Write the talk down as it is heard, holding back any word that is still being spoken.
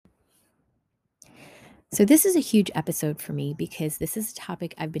So, this is a huge episode for me because this is a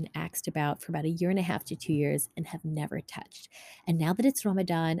topic I've been asked about for about a year and a half to 2 years and have never touched. And now that it's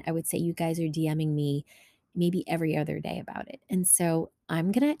Ramadan, I would say you guys are DMing me maybe every other day about it. And so,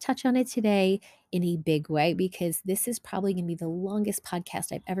 I'm going to touch on it today in a big way because this is probably going to be the longest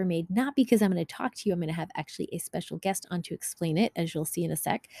podcast I've ever made. Not because I'm going to talk to you, I'm going to have actually a special guest on to explain it, as you'll see in a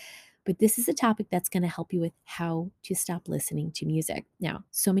sec. But this is a topic that's going to help you with how to stop listening to music. Now,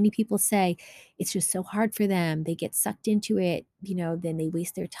 so many people say it's just so hard for them. They get sucked into it, then they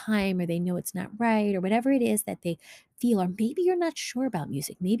waste their time or they know it's not right or whatever it is that they feel. Or maybe you're not sure about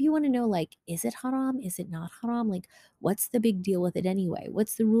music. Maybe you want to know, like, is it haram? Is it not haram? Like, what's the big deal with it anyway?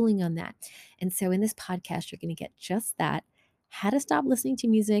 What's the ruling on that? And so in this podcast, you're going to get just that, how to stop listening to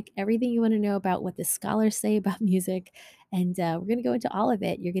music, everything you want to know about what the scholars say about music. And we're going to go into all of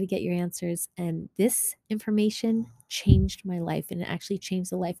it. You're going to get your answers. And this information changed my life. And it actually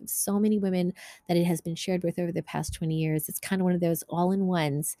changed the life of so many women that it has been shared with over the past 20 years. It's kind of one of those all in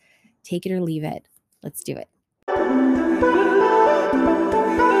ones. Take it or leave it. Let's do it.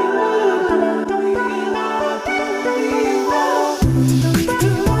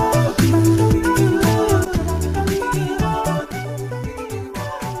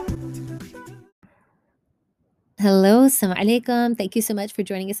 Hello, assalamu alaikum. Thank you so much for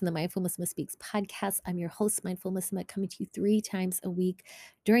joining us in the Mindful Muslim Speaks podcast. I'm your host, Mindful Muslim, coming to you 3 times a week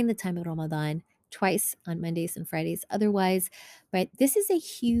during the time of Ramadan, twice on Mondays and Fridays otherwise. But this is a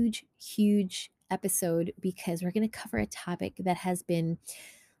huge, huge episode because we're going to cover a topic that has been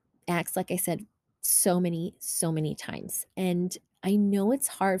asked, like I said, so many times. And I know it's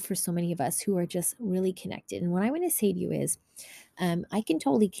hard for so many of us who are just really connected. And what I want to say to you is, I can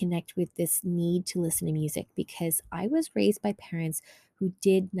totally connect with this need to listen to music because I was raised by parents who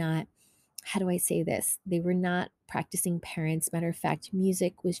did not, how do I say this? They were not practicing parents. Matter of fact,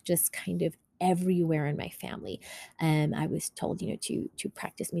 music was just kind of everywhere in my family. I was told, to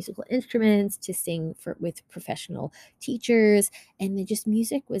practice musical instruments, to sing with professional teachers, and then just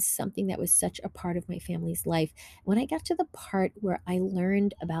music was something that was such a part of my family's life. When I got to the part where I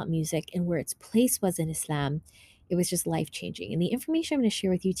learned about music and where its place was in Islam, it was just life changing. And the information I'm going to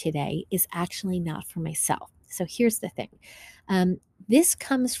share with you today is actually not for myself. So here's the thing. Um, this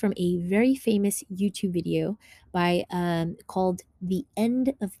comes from a very famous YouTube video by called "The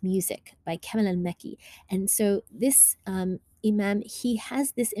End of Music" by Kamel al-Mekki. And so this Imam, he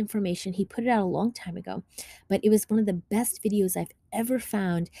has this information. He put it out a long time ago, but it was one of the best videos I've ever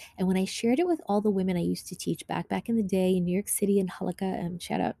found. And when I shared it with all the women I used to teach back in the day in New York City and Halakha,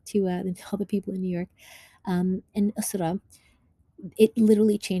 shout out to all the people in New York, and Usra, it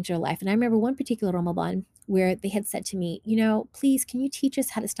literally changed their life. And I remember one particular Ramadan where they had said to me, please, can you teach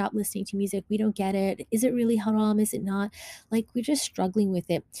us how to stop listening to music? We don't get it. Is it really haram? Is it not? Like, we're just struggling with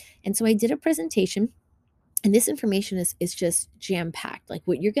it. And so I did a presentation. And this information is just jam packed. Like,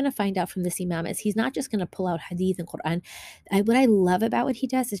 what you're going to find out from this Imam is he's not just going to pull out Hadith and Quran. What I love about what he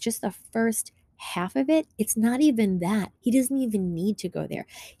does is just the first half of it. It's not even that. He doesn't even need to go there.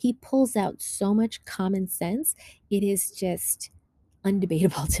 He pulls out so much common sense. It is just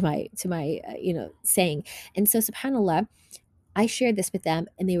undebatable to my saying. And so, subhanallah, I shared this with them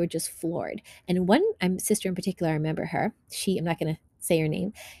and they were just floored. And one sister in particular, I remember her. I'm not going to say her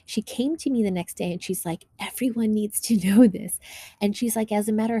name. She came to me the next day and she's like, everyone needs to know this. And she's like, as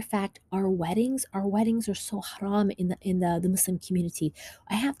a matter of fact, our weddings are so haram in the Muslim community.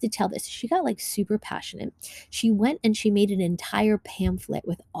 I have to tell this. She got like super passionate. She went and she made an entire pamphlet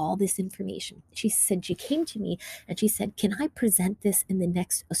with all this information. She said, she came to me and she said, can I present this in the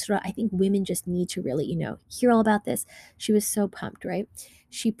next Usra? I think women just need to really, hear all about this. She was so pumped, right?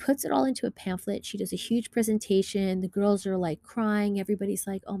 She puts it all into a pamphlet. She does a huge presentation. The girls are like crying. Everybody's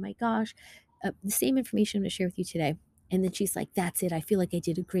like, oh my gosh. The same information I'm going to share with you today. And then she's like, that's it. I feel like I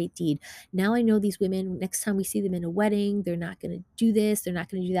did a great deed. Now I know these women, next time we see them in a wedding, they're not going to do this. They're not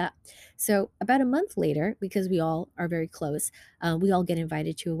going to do that. So about a month later, because we all are very close, we all get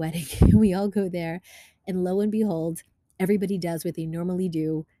invited to a wedding. We all go there. And lo and behold, everybody does what they normally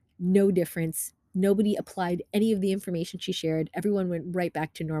do. No difference. Nobody applied any of the information she shared. Everyone went right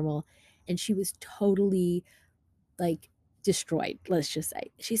back to normal. And she was totally like destroyed, let's just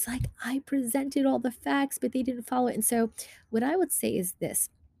say. She's like, I presented all the facts, but they didn't follow it. And so, what I would say is this: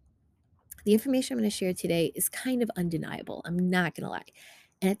 the information I'm going to share today is kind of undeniable. I'm not going to lie.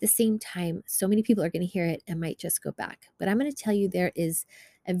 And at the same time, so many people are going to hear it and might just go back. But I'm going to tell you there is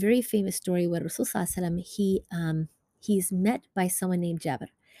a very famous story where Rasul he's met by someone named Jabir.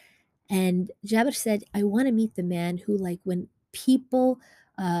 And Jabir said, I want to meet the man who, like, when people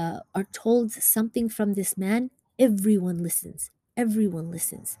are told something from this man, everyone listens. everyone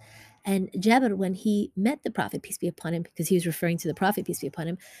listens. And Jabir, when he met the Prophet, peace be upon him, because he was referring to the Prophet, peace be upon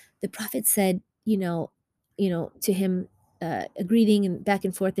him, the Prophet said, to him, a greeting and back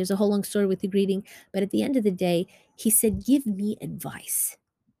and forth. There's a whole long story with the greeting, but at the end of the day, he said, "Give me advice."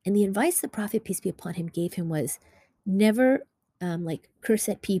 And the advice the Prophet, peace be upon him, gave him was never like curse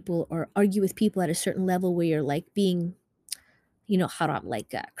at people or argue with people at a certain level where you're like being haram,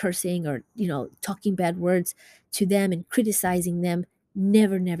 like cursing or, talking bad words to them and criticizing them.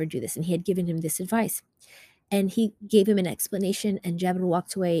 Never, never do this. And he had given him this advice. And he gave him an explanation, and Jabir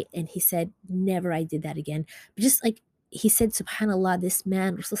walked away and he said, "Never I did that again." But just like he said, subhanAllah, this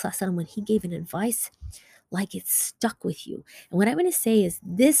man, Rasulullah, when he gave an advice, like it stuck with you. And what I'm going to say is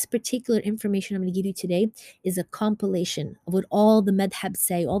this particular information I'm going to give you today is a compilation of what all the madhabs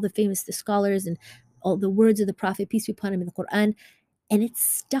say, all the the scholars and all the words of the Prophet, peace be upon him, in the Quran. And it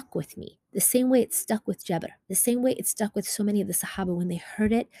stuck with me the same way it stuck with Jabir, the same way it stuck with so many of the Sahaba. When they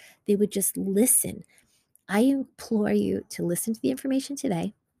heard it, they would just listen. I implore you to listen to the information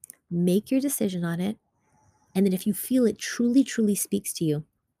today, make your decision on it, and then if you feel it truly, truly speaks to you,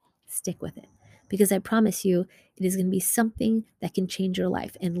 stick with it. Because I promise you, it is going to be something that can change your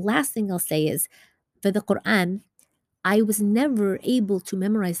life. And last thing I'll say is, for the Quran, I was never able to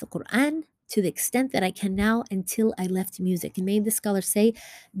memorize the Quran to the extent that I can now until I left music. And many of the scholars say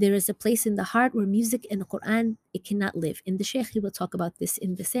there is a place in the heart where music and the Quran, it cannot live. And the Shaykh, he will talk about this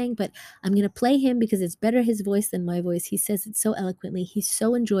in the saying, but I'm going to play him because it's better his voice than my voice. He says it so eloquently. He's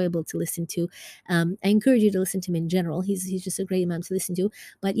so enjoyable to listen to. I encourage you to listen to him in general. He's just a great imam to listen to.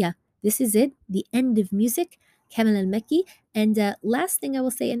 But yeah, this is it, the end of music. Kamil al-Makki. And last thing I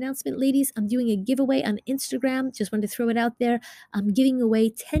will say, announcement, ladies, I'm doing a giveaway on Instagram. Just wanted to throw it out there. I'm giving away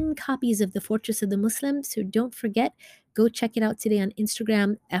 10 copies of The Fortress of the Muslim. So don't forget, go check it out today on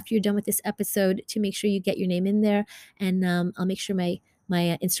Instagram after you're done with this episode to make sure you get your name in there. And I'll make sure my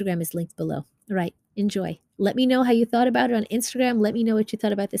Instagram is linked below. All right, enjoy. Let me know how you thought about it on Instagram. Let me know what you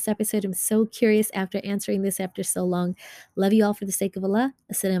thought about this episode. I'm so curious after answering this after so long. Love you all for the sake of Allah.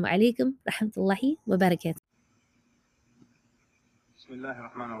 Assalamu alaikum rahmatullahi wa barakatuh. بسم الله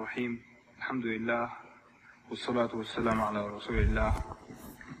الرحمن الرحيم الحمد لله والصلاة والسلام على رسول الله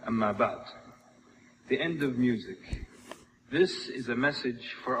أما بعد. The end of music. This is a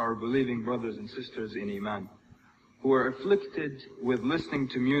message for our believing brothers and sisters in Iman who are afflicted with listening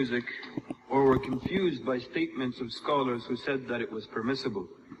to music or were confused by statements of scholars who said that it was permissible.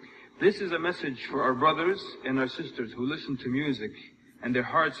 This is a message for our brothers and our sisters who listen to music and their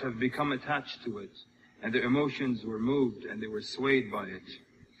hearts have become attached to it, and their emotions were moved and they were swayed by it.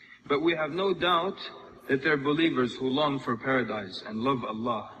 But we have no doubt that they're believers who long for paradise and love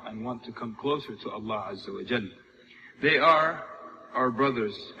Allah and want to come closer to Allah Azza wa Jal. They are our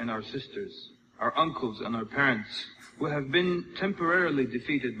brothers and our sisters, our uncles and our parents, who have been temporarily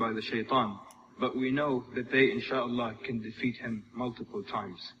defeated by the shaitan, but we know that they, inshaAllah, can defeat him multiple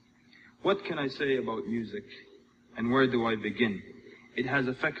times. What can I say about music, and where do I begin? It has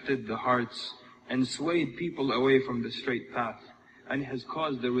affected the hearts and swayed people away from the straight path, and has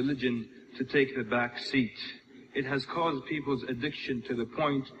caused the religion to take the back seat. It has caused people's addiction to the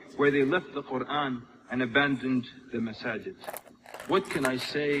point where they left the Quran and abandoned the masajid. What can I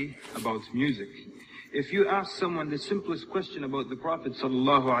say about music? If you ask someone the simplest question about the Prophet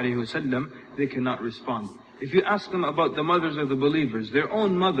ﷺ, they cannot respond. If you ask them about the mothers of the believers, their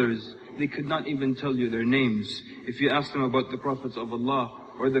own mothers, they could not even tell you their names. If you ask them about the prophets of Allah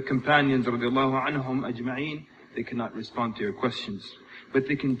or the companions radiallahu anhum ajma'een, they cannot respond to your questions. But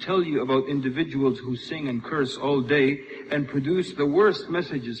they can tell you about individuals who sing and curse all day and produce the worst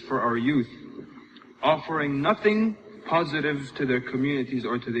messages for our youth, offering nothing positive to their communities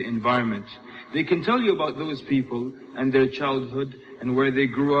or to the environment. They can tell you about those people and their childhood and where they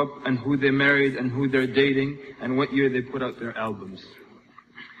grew up and who they married and who they're dating and what year they put out their albums.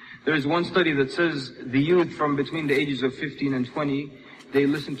 There's one study that says the youth from between the ages of 15 and 20, they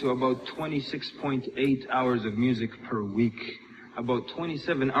listen to about 26.8 hours of music per week. About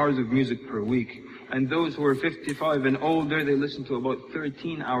 27 hours of music per week. And those who are 55 and older, they listen to about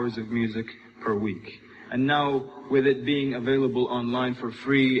 13 hours of music per week. And now, with it being available online for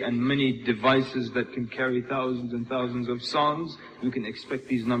free and many devices that can carry thousands and thousands of songs, we can expect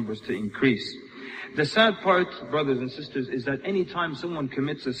these numbers to increase. The sad part, brothers and sisters, is that any time someone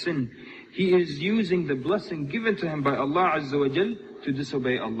commits a sin, he is using the blessing given to him by Allah Azza wa Jal to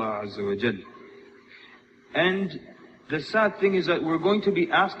disobey Allah Azza wa Jal. And the sad thing is that we're going to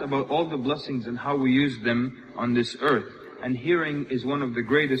be asked about all the blessings and how we use them on this earth. and hearing is one of the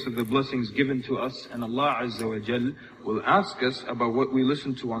greatest of the blessings given to us, and Allah Azza wa Jal will ask us about what we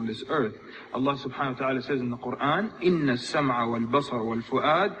listen to on this earth. Allah subhanahu wa ta'ala says in the Quran, إِنَّ السَّمْعَ وَالْبَصَرَ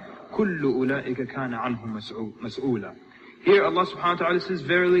وَالْفُؤَادِ كُلُّ أُولَٰئِكَ كَانَ عَنْهُ مَسْئُولًا. Here Allah subhanahu wa ta'ala says,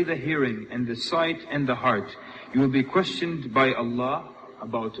 verily the hearing and the sight and the heart, you will be questioned by Allah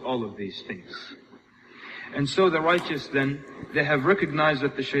about all of these things. And so the righteous then, they have recognized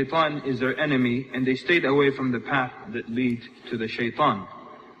that the shaitan is their enemy, and they stayed away from the path that lead to the shaitan.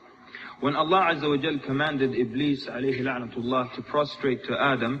 When Allah Azza wa Jal commanded Iblis alayhi la'natullah to prostrate to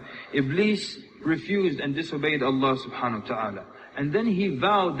Adam, Iblis refused and disobeyed Allah subhanahu wa ta'ala. And then he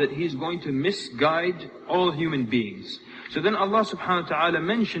vowed that he's going to misguide all human beings. So then Allah subhanahu wa ta'ala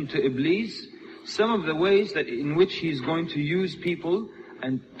mentioned to Iblis some of the ways that in which he's going to use people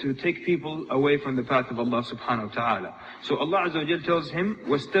and to take people away from the path of Allah subhanahu wa ta'ala. So Allah Azza wa Jal tells him,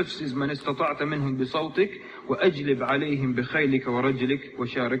 وَاسْتَفْسِزْ مَنِ اسْتَطَعْتَ مِنْهُمْ بِصَوْتِكَ وَأَجْلِبْ عَلَيْهِمْ بِخَيْلِكَ وَرَجْلِكَ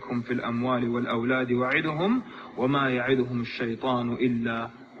وَشَارِكْهُمْ فِي الْأَمْوَالِ وَالْأَوْلَادِ وَعِدُهُمْ وَمَا يَعِدُهُمُ الشَّيْطَانُ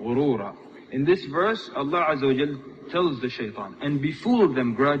إِلَّا غُرُورًا. In this verse, Allah Azza wa Jal tells the shaitan, and befool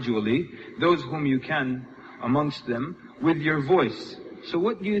them gradually, those whom you can amongst them, with your voice. So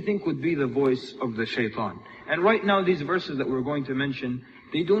what do you think would be the voice of the shaitan? And right now these verses that we're going to mention,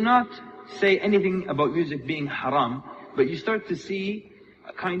 they do not say anything about music being haram, but you start to see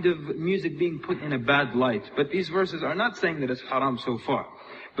a kind of music being put in a bad light. But these verses are not saying that it's haram so far.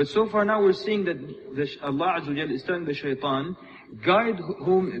 But so far now we're seeing that Allah Azza wa Jalla is telling the shaitan,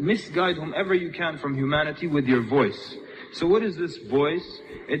 misguide whomever you can from humanity with your voice. So what is this voice?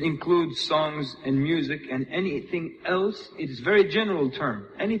 It includes songs and music and anything else. It is a very general term.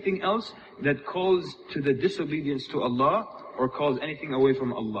 Anything else that calls to the disobedience to Allah or calls anything away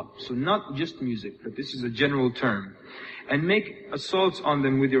from Allah. So not just music, but this is a general term. And make assaults on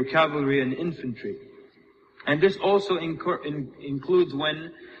them with your cavalry and infantry. And this also includes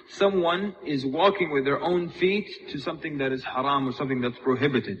when someone is walking with their own feet to something that is haram or something that's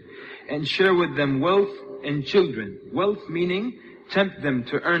prohibited. And share with them wealth and children. Wealth meaning tempt them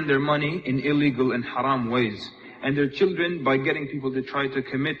to earn their money in illegal and haram ways. And their children by getting people to try to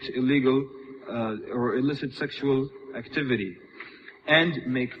commit illegal or illicit sexual activity. And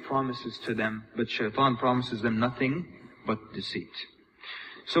make promises to them, but shaitan promises them nothing but deceit.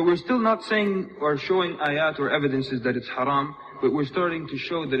 So we're still not saying or showing ayat or evidences that it's haram, but we're starting to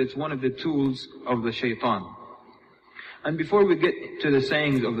show that it's one of the tools of the shaitan. And before we get to the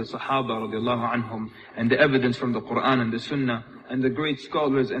sayings of the Sahaba radiallahu anhum and the evidence from the Quran and the Sunnah and the great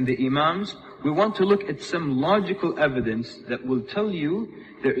scholars and the Imams, we want to look at some logical evidence that will tell you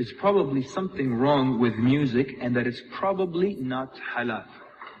there is probably something wrong with music and that it's probably not halal.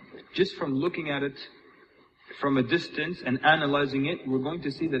 Just from looking at it from a distance and analyzing it, we're going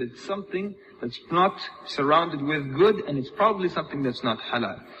to see that it's something that's not surrounded with good, and it's probably something that's not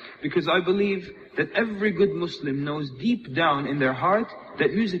halal. Because I believe that every good Muslim knows deep down in their heart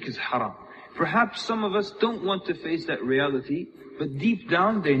that music is haram. Perhaps some of us don't want to face that reality, but deep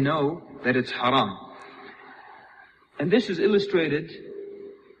down they know that it's haram. And this is illustrated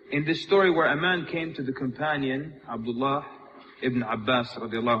in this story where a man came to the companion, Abdullah ibn Abbas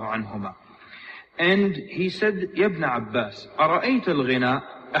radiallahu anhuma. And he said, Ya ibn Abbas, أَرَأَيْتَ الْغِنَاءَ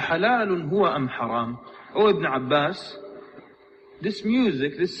أَحَلَالٌ هُوَ أَمْ حَرَامٌ? Oh Ibn Abbas, this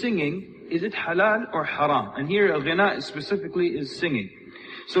music, this singing, is it halal or haram? And here al-ghina specifically is singing.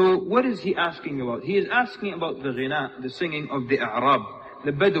 So what is he asking about? He is asking about the ghina, the singing of the A'rab,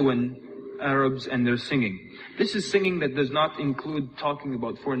 the Bedouin Arabs and their singing. This is singing that does not include talking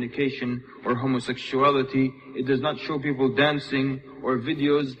about fornication or homosexuality. It does not show people dancing or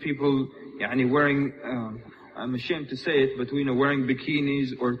videos, people wearing, I'm ashamed to say it, but wearing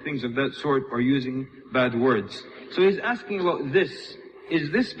bikinis or things of that sort, or using bad words. So he's asking about this.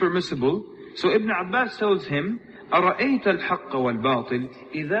 Is this permissible? So Ibn Abbas tells him, أَرَأَيْتَ الْحَقَّ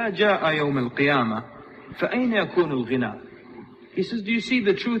وَالْبَاطِلِ إِذَا جَاءَ يَوْمَ الْقِيَامَةِ فَأَيْنَ يَكُونُ الْغِنَى? He says, do you see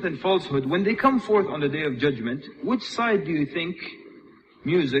the truth and falsehood? When they come forth on the day of judgment, which side do you think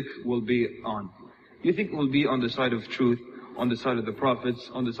music will be on? Do you think it will be on the side of truth, on the side of the prophets,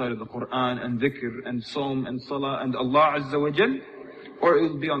 on the side of the Quran and dhikr and Psalm and Salah and Allah Azza wa Jal? Or it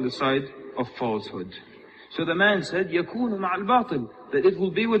will be on the side of falsehood? So the man said, يَكُونُ مَعَ الْبَاطِلِ, that it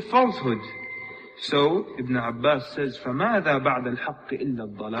will be with falsehood. So Ibn Abbas says, فَمَاذَا بَعْدَ الْحَقِّ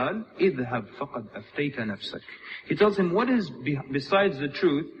إِلَّا الضَّلَالِ اذْهَبْ فَقَدْ أَفْتَيْتَ نَفْسَكَ. He tells him, what is besides the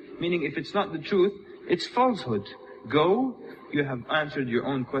truth? Meaning, if it's not the truth, it's falsehood. Go, you have answered your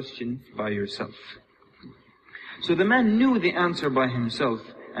own question by yourself. So the man knew the answer by himself,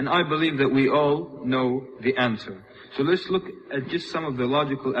 and I believe that we all know the answer. So let's look at just some of the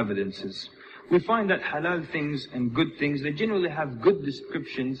logical evidences. we find that halal things and good things, they generally have good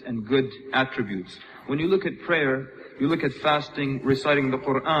descriptions and good attributes. When you look at prayer, you look at fasting, reciting the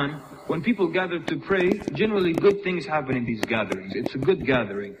Quran, when people gather to pray, generally good things happen in these gatherings. It's a good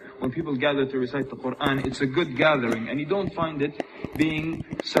gathering. When people gather to recite the Quran, it's a good gathering, and you don't find it being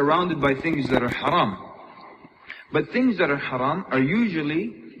surrounded by things that are haram. But things that are haram are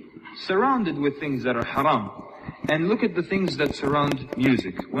usually surrounded with things that are haram. And look at the things that surround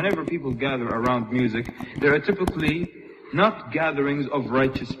music. Whenever people gather around music, there are typically not gatherings of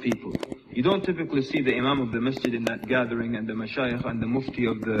righteous people. You don't typically see the imam of the masjid in that gathering and the mashayikh and the mufti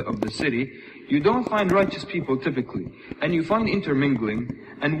of the city. You don't find righteous people typically. And you find intermingling,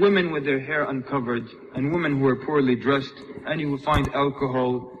 and women with their hair uncovered, and women who are poorly dressed, and you will find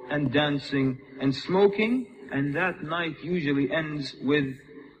alcohol, and dancing, and smoking, and that night usually ends with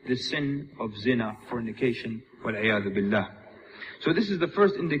the sin of zina, fornication, wal-'iyadhu billah. So this is the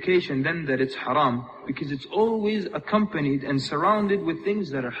first indication then that it's haram, because it's always accompanied and surrounded with things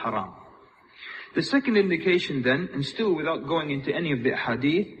that are haram. The second indication then, and still without going into any of the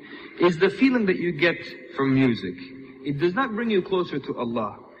hadith, is the feeling that you get from music. It does not bring you closer to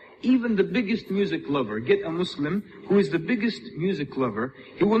Allah. Even the biggest music lover, get a Muslim who is the biggest music lover,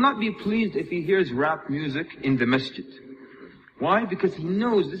 he will not be pleased if he hears rap music in the masjid. Why? Because he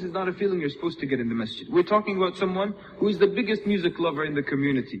knows this is not a feeling you're supposed to get in the masjid. We're talking about someone who is the biggest music lover in the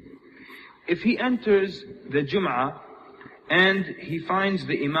community. If he enters the Jum'ah and he finds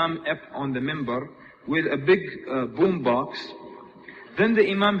the Imam up on the minbar with a big boom box, then the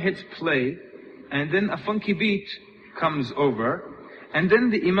Imam hits play, and then a funky beat comes over, and then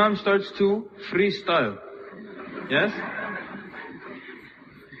the Imam starts to freestyle. Yes?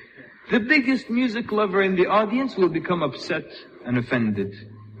 The biggest music lover in the audience will become upset and offended.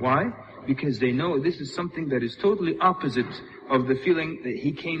 Why? Because they know this is something that is totally opposite of the feeling that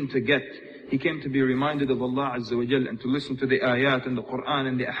he came to get. He came to be reminded of Allah Azza wa Jal and to listen to the ayat and the Quran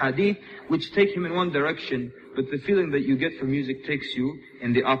and the ahadith, which take him in one direction, but the feeling that you get from music takes you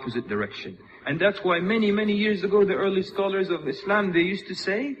in the opposite direction. And that's why many, many years ago, the early scholars of Islam, they used to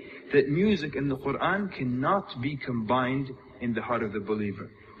say that music and the Quran cannot be combined in the heart of the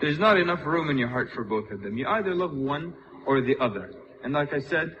believer. There's not enough room in your heart for both of them. You either love one or the other. And like I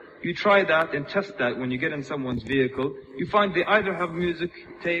said, you try that and test that when you get in someone's vehicle. You find they either have music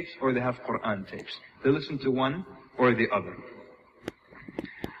tapes or they have Quran tapes. They listen to one or the other.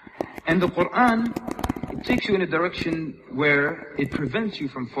 And the Quran, it takes you in a direction where it prevents you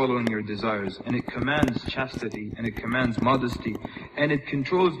from following your desires, and it commands chastity, and it commands modesty, and it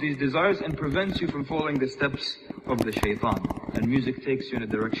controls these desires and prevents you from following the steps of the shaitan. And music takes you in a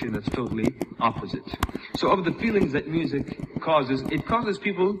direction that's totally opposite. So of the feelings that music causes, it causes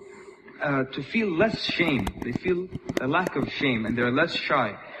people to feel less shame. They feel a lack of shame, and they're less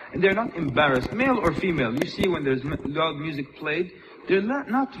shy, and they're not embarrassed, male or female. You see when there's loud music played, they're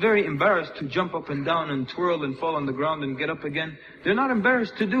not very embarrassed to jump up and down and twirl and fall on the ground and get up again. They're not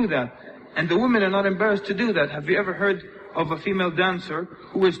embarrassed to do that. And the women are not embarrassed to do that. Have you ever heard of a female dancer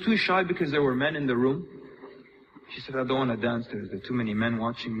who was too shy because there were men in the room? She said, I don't want to dance, there are too many men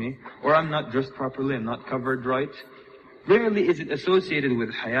watching me. Or I'm not dressed properly, I'm not covered right. Rarely is it associated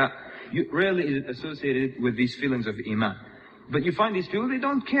with haya. Rarely is it associated with these feelings of iman. But you find these people, they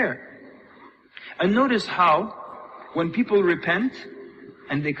don't care. And notice how when people repent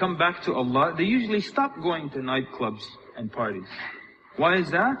and they come back to Allah, they usually stop going to nightclubs and parties. Why is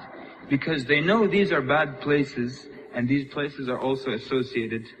that? Because they know these are bad places, and these places are also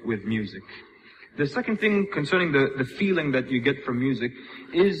associated with music. The second thing concerning the feeling that you get from music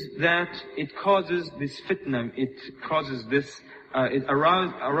is that it causes this fitna, it causes this, it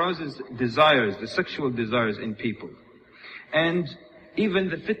arouses desires, the sexual desires in people. And even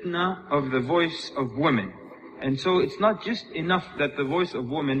the fitna of the voice of women. And so it's not just enough that the voice of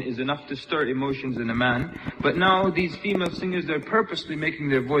woman is enough to stir emotions in a man, but now these female singers, they're purposely making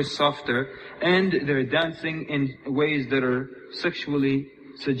their voice softer, and they're dancing in ways that are sexually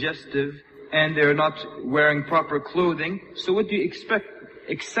suggestive, and they're not wearing proper clothing. So what do you expect?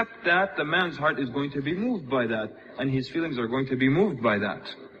 Except that the man's heart is going to be moved by that, and his feelings are going to be moved by that.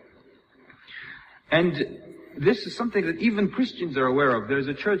 And this is something that even Christians are aware of. There's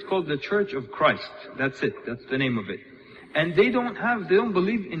a church called the Church of Christ. That's it. That's the name of it. And they don't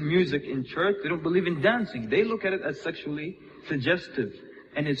believe in music in church. They don't believe in dancing. They look at it as sexually suggestive.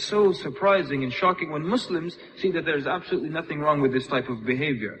 And it's so surprising and shocking when Muslims see that there's absolutely nothing wrong with this type of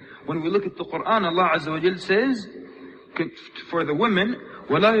behavior. When we look at the Quran, Allah Azza wa Jal says, for the women,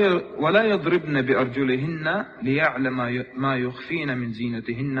 وَلَا يَضْرِبْنَ بِأَرْجُلِهِنَّ لِيَعْلَمَ مَا يُخْفِينَ مِنْ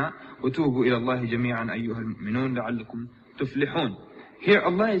زِينَتِهِنَّ وَتُوبُوا إِلَى اللَّهِ جَمِيعًا أَيُّهَا الْمُؤْمِنُونَ لَعَلَّكُمْ تُفْلِحُونَ. Here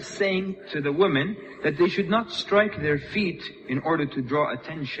Allah is saying to the women that they should not strike their feet in order to draw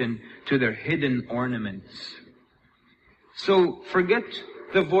attention to their hidden ornaments. So forget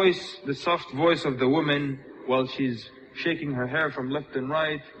the voice, the soft voice of the woman while she's shaking her hair from left and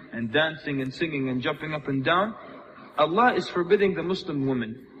right and dancing and singing and jumping up and down. Allah is forbidding the Muslim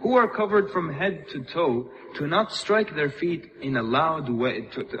women who are covered from head to toe to not strike their feet in a loud way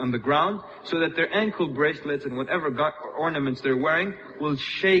on the ground, so that their ankle bracelets and whatever ornaments they're wearing will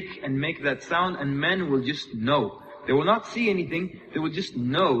shake and make that sound, and men will just know. They will not see anything, they will just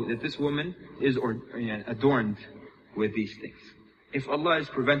know that this woman is adorned with these things. If Allah is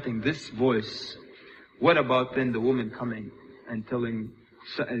preventing this voice, what about then the woman coming and telling,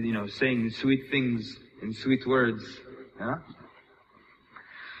 saying sweet things in sweet words? Huh?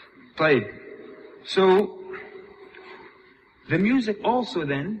 So, the music also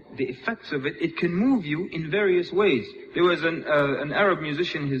then, the effects of it, it can move you in various ways. There was an Arab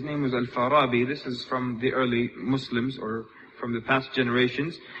musician, his name was Al-Farabi. This is from the early Muslims or from the past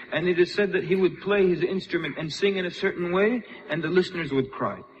generations. And it is said that he would play his instrument and sing in a certain way, and the listeners would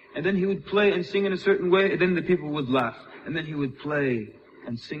cry. And then he would play and sing in a certain way, and then the people would laugh. And then he would play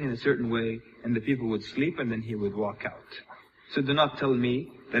and sing in a certain way, and the people would sleep, and then he would walk out. So do not tell me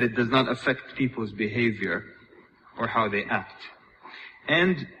that it does not affect people's behavior or how they act.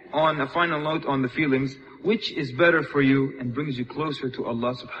 And on a final note on the feelings, which is better for you and brings you closer to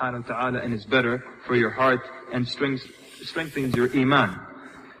Allah subhanahu wa ta'ala and is better for your heart and strengthens your iman?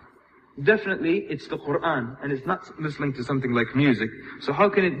 Definitely it's the Quran, and it's not listening to something like music. So how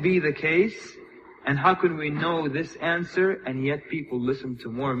can it be the case, and how can we know this answer, and yet people listen to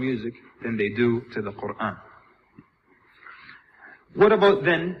more music than they do to the Quran? What about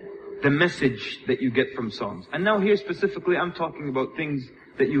then the message that you get from songs? And now here specifically I'm talking about things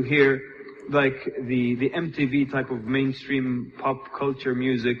that you hear, like the MTV type of mainstream pop culture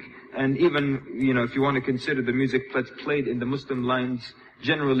music, and even, if you want to consider the music that's played in the Muslim lines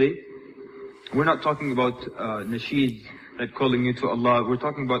generally. We're not talking about nasheed, that calling you to Allah. We're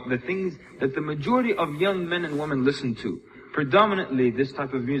talking about the things that the majority of young men and women listen to. Predominantly this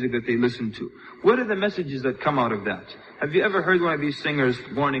type of music that they listen to. What are the messages that come out of that? Have you ever heard one of these singers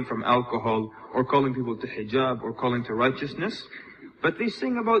warning from alcohol, or calling people to hijab, or calling to righteousness? But they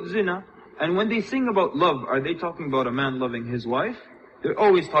sing about zina. And when they sing about love, are they talking about a man loving his wife? They're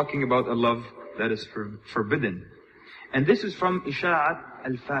always talking about a love that is forbidden. And this is from Isha'at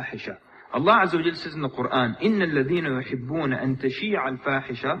al-Fahisha. Allah Azza wa Jalla says in the Quran, إِنَّ الَّذِينَ يُحِبُّونَ أَن تَشِيعَ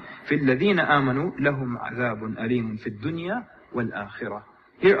الْفَاحِشَةَ فِي الَّذِينَ آمَنُوا لَهُمْ عَذَابٌ أَلِيمٌ فِي الدُّنْيَا وَالْآخِرَةِ.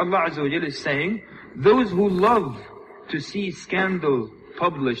 Here Allah Azza wa Jalla is saying, those who love to see scandal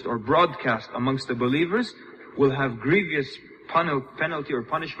published or broadcast amongst the believers will have grievous penalty or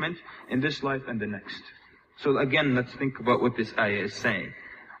punishment in this life and the next. So again, let's think about what this ayah is saying.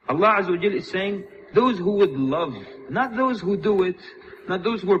 Allah Azza wa Jalla is saying, those who would love, not those who do it, not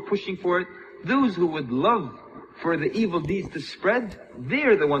those who are pushing for it, those who would love for the evil deeds to spread,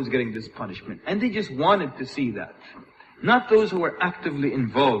 they're the ones getting this punishment. And they just wanted to see that. Not those who are actively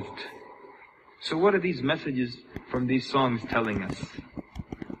involved. So what are these messages from these songs telling us?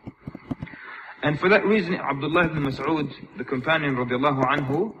 And for that reason, Abdullah ibn Mas'ud, the companion radiallahu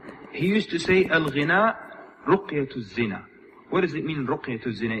anhu, he used to say, Al-ghina ruqyatu zina. What does it mean,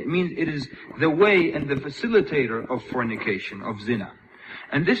 ruqyatu zina? It means it is the way and the facilitator of fornication, of zina.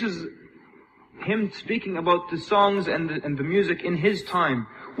 And this is him speaking about the songs and the music in his time,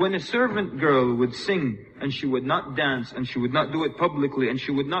 when a servant girl would sing, and she would not dance, and she would not do it publicly, and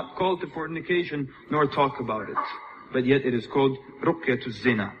she would not call to fornication, nor talk about it. But yet it is called ruqyatu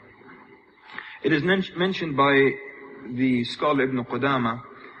zina. It is mentioned by the scholar Ibn Qudama.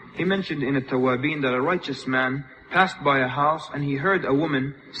 He mentioned in At-Tawabin that a righteous man passed by a house and he heard a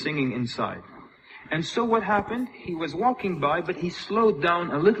woman singing inside. And so what happened? He was walking by, but he slowed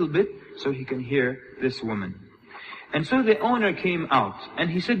down a little bit so he can hear this woman. And so the owner came out and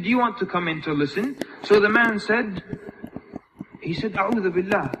he said, do you want to come in to listen? So the man said, A'udhu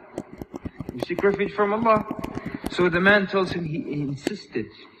billah. You seek refuge from Allah. So the man tells him, he insisted,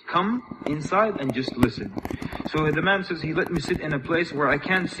 come inside and just listen. So the man says, he let me sit in a place where I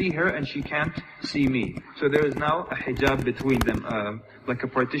can't see her and she can't see me. So there is now a hijab between them, like a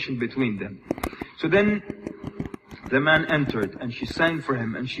partition between them. So then the man entered and she sang for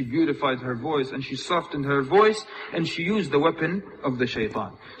him and she beautified her voice and she softened her voice and she used the weapon of the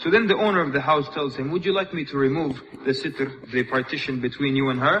shaitan. So then the owner of the house tells him, would you like me to remove the sitr, the partition between you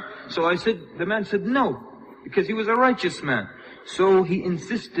and her? So the man said no, because he was a righteous man. So he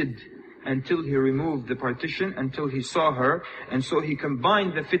insisted until he removed the partition, until he saw her, and so he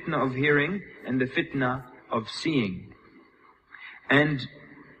combined the fitna of hearing and the fitna of seeing. And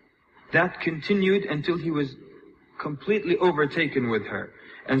that continued until he was completely overtaken with her.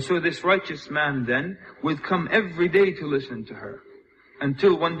 And so this righteous man then would come every day to listen to her.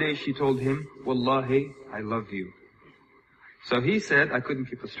 Until one day she told him, Wallahi, I love you. So he said, I couldn't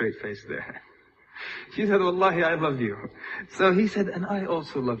keep a straight face there. She said, Wallahi, I love you. So he said, and I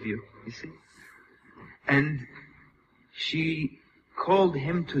also love you. You see? And she called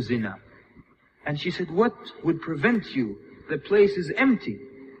him to zina. And she said, what would prevent you? The place is empty.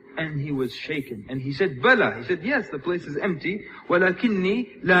 And he was shaken. And he said, Bala. He said, yes, the place is empty.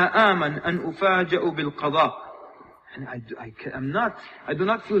 وَلَكِنِّي لَا آمَنْ أَنْ أُفَاجَأُ بِالْقَضَاءِ. And I do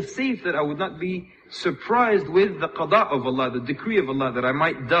not feel safe that I would not be surprised with the qada of Allah, the decree of Allah, that I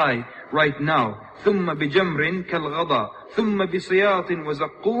might die right now. ثُمَّ بِجَمْرٍ كَالْغَضَى ثُمَّ بِصِيَاطٍ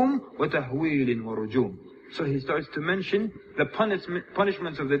وَزَقُّومٍ وَتَهْوِيلٍ وَرُجُومٍ. So he starts to mention the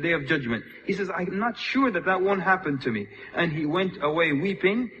punishments of the Day of Judgment. He says, I'm not sure that that won't happen to me. And he went away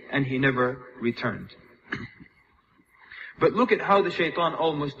weeping, and he never returned. But look at how the shaitan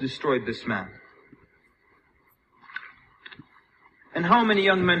almost destroyed this man. And how many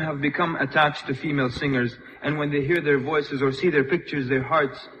young men have become attached to female singers, and when they hear their voices or see their pictures, their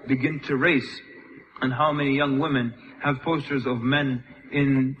hearts begin to race. And how many young women have posters of men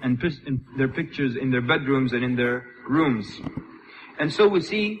in their pictures in their bedrooms and in their rooms. And so we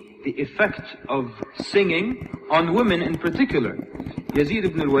see the effect of singing on women in particular. Yazid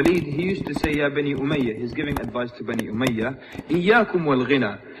ibn al-Walid, he used to say, Ya Bani Umayyah, he's giving advice to Bani Umayyah, إِيَّاكُمْ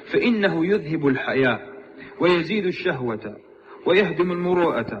وَالْغِنَى فَإِنَّهُ يُذْهِبُ الْحَيَاءَ وَيَزِيدُ الشَّهْوَةَ وَيَهْدِمُ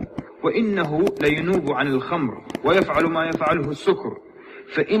الْمُرُوءَةَ وَإِنَّهُ لَيُنُوبُ عَنِ الْخَمْرِ وَيَفْعَلُ مَا يَفْعَلُهُ السُّكْرُ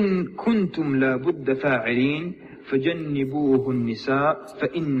فَإِن كُنتُمْ لَا بُدَّ فَاعِلِينَ فَجَنِّبُوهُ النِّسَاءَ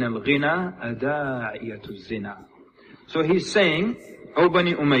فَإِنَّ الْغِنَى أَدَاعِيَةُ الزِّنَى. So he's saying, O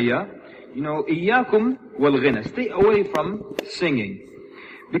Bani Umayyah, إِيَّاكُمْ وَالْغِنَى, stay away from singing.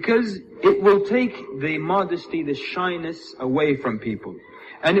 Because it will take the modesty, the shyness away from people.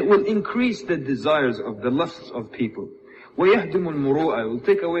 And it will increase the desires of the lusts of people. وَيَهْدِمُ الْمُرُوءَةِ, will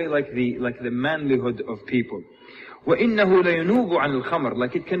take away like the manlyhood of people. وَإِنَّهُ لَيُنُوبُ عَنِ الْخَمْرِ,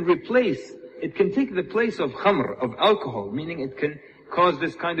 like it can take the place of khamr, of alcohol, meaning it can cause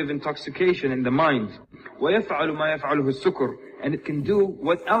this kind of intoxication in the mind. وَيَفْعَلُ مَا يَفْعَلُهُ السُّكْرُ, and it can do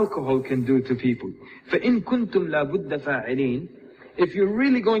what alcohol can do to people. فَإِن كُنتُمْ لَا بُدَّ فَاعِلِينَ, if you're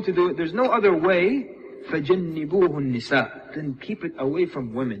really going to do it, there's no other way, فَجَنِّبُوهُ النِّسَاء, then keep it away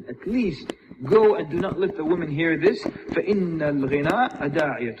from women. At least go and do not let the women hear this. فَإِنَّ الْغِنَى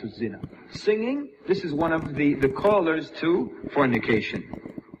أَدَاعِيَةُ الزِّنَى. Singing, this is one of the callers to fornication.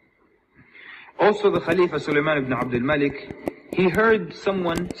 Also the Khalifa Sulaiman ibn Abdul Malik, he heard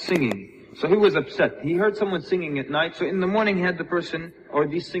someone singing. So he was upset. He heard someone singing at night. So in the morning he had the person or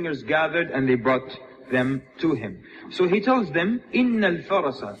these singers gathered and they brought them to him. So he tells them, إِنَّ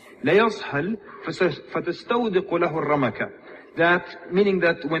الْفَرَسَ لَيَصْحَلْ فَتَسْتَوْدِقُ لَهُ الرَّمَكَ. That, meaning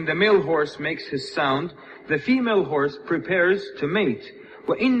that when the male horse makes his sound, the female horse prepares to mate.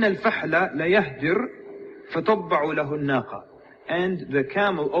 وَإِنَّ الْفَحْلَ لَيَهْدِرْ فَتَطْبَعُ لَهُ النَّاقَ. And the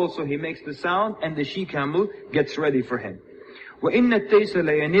camel also, he makes the sound, and the she-camel gets ready for him. وَإِنَّ التَّيْسَ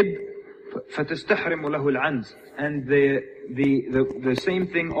لَيَنِبْ فَتَسْتَحْرِمُ لَهُ الْعَنْزِ. And the same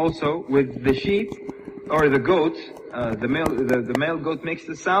thing also with the sheep, or the goat, the male goat makes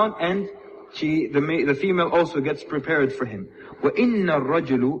the sound, and the female also gets prepared for him. وَإِنَّ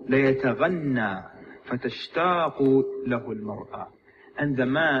الرَّجُلُ لَيَتَغَنَّى فَتَشْتَاقُ لَهُ الْمَرْأَةِ. And the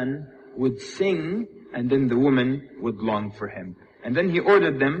man would sing, and then the woman would long for him. And then he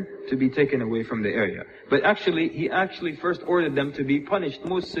ordered them to be taken away from the area. But he actually first ordered them to be punished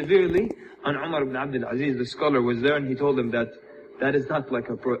most severely. And Umar ibn Abdul Aziz, the scholar, was there, and he told them that is not like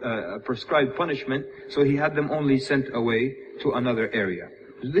a prescribed punishment. So he had them only sent away to another area.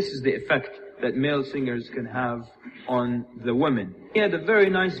 This is the effect that male singers can have on the women. He had a very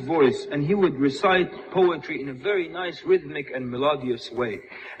nice voice, and he would recite poetry in a very nice rhythmic and melodious way.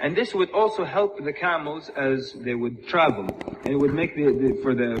 And this would also help the camels as they would travel. And it would make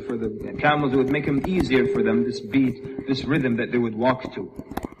for the camels, it would make them easier for them, this beat, this rhythm that they would walk to.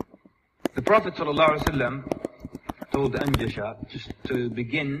 The Prophet ﷺ told Anjasha just to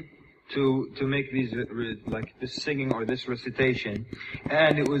begin to make these, like this singing or this recitation.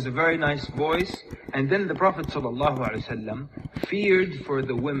 And it was a very nice voice. And then the Prophet ﷺ feared for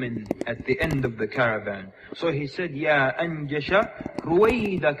the women at the end of the caravan. So he said, Ya Anjasha,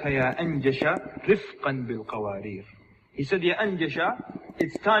 ruwaydaka ya Anjasha, rifqan bil qawarir. He said, Ya Anjasha,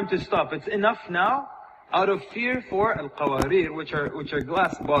 it's time to stop. It's enough now, out of fear for al-qawarir, which are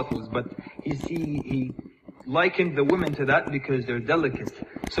glass bottles. But he likened the women to that because they're delicate.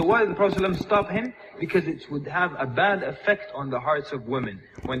 So why did the Prophet ﷺ stop him? because it would have a bad effect on the hearts of women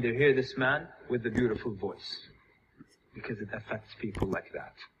when they hear this man with the beautiful voice. Because it affects people like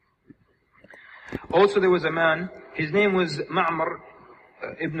that. Also there was a man, his name was Ma'mar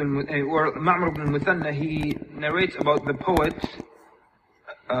ibn al-Muthanna. He narrates about the poet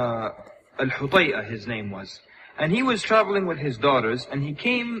Al-Hutay'a, his name was. And he was traveling with his daughters, and he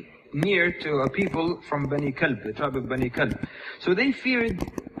came near to a people from Bani Kalb, the tribe of Bani Kalb. So they feared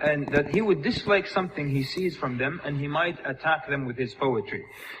that he would dislike something he sees from them, and he might attack them with his poetry.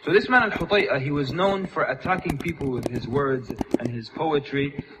 So this man Al-Hutay'a, he was known for attacking people with his words and his poetry.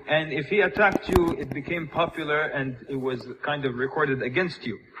 And if he attacked you, it became popular and it was kind of recorded against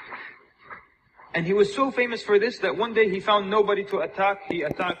you. And he was so famous for this that one day he found nobody to attack. He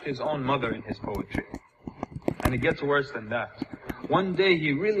attacked his own mother in his poetry. And it gets worse than that. One day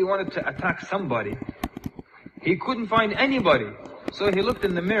he really wanted to attack somebody. He couldn't find anybody. So he looked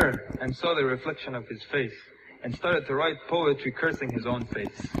in the mirror and saw the reflection of his face and started to write poetry cursing his own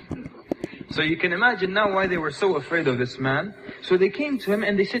face. So you can imagine now why they were so afraid of this man. So they came to him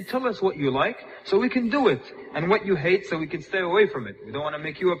and they said, tell us what you like so we can do it, and what you hate so we can stay away from it. We don't want to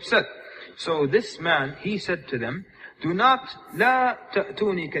make you upset. So this man, he said to them, do not, لا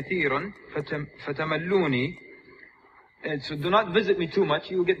تأتوني كثيرا فتملوني. So do not visit me too much,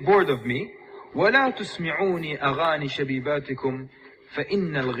 you will get bored of me. ولا تسمعوني أغاني شبيباتكم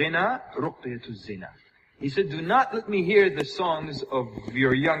فإن الغنى رقية الزنا. He said, do not let me hear the songs of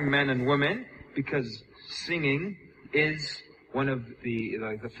your young men and women, because singing is one of the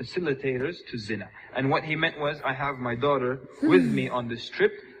facilitators to zina. And what he meant was, I have my daughter with me on this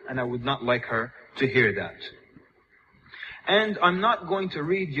trip, and I would not like her to hear that. And I'm not going to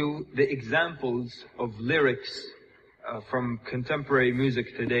read you the examples of lyrics from contemporary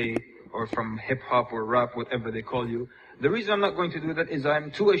music today, or from hip-hop or rap, whatever they call you. The reason I'm not going to do that is I'm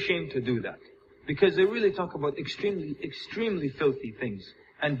too ashamed to do that. Because they really talk about extremely filthy things,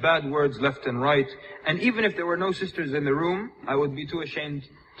 and bad words left and right. And even if there were no sisters in the room, I would be too ashamed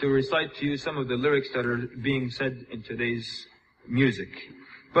to recite to you some of the lyrics that are being said in today's music.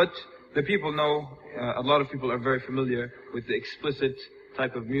 But the people know, a lot of people are very familiar with the explicit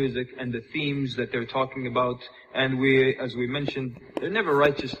type of music and the themes that they're talking about. And as we mentioned, they're never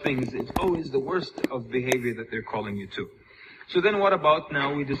righteous things. It's always the worst of behavior that they're calling you to. So then what about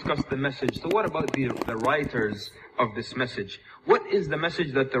now? We discussed the message. So what about the writers of this message? What is the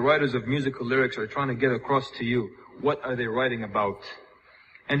message that the writers of musical lyrics are trying to get across to you? What are they writing about?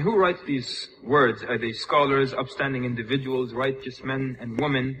 And who writes these words? Are they scholars, upstanding individuals, righteous men and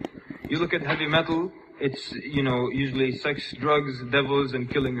women? You look at heavy metal, it's, usually sex, drugs, devils, and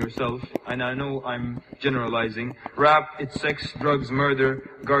killing yourself. And I know I'm generalizing. Rap, it's sex, drugs, murder,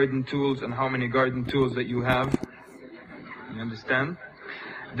 garden tools, and how many garden tools that you have. You understand?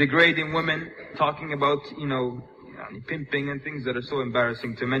 Degrading women, talking about, pimping and things that are so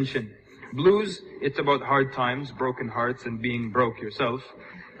embarrassing to mention. Blues, it's about hard times, broken hearts, and being broke yourself.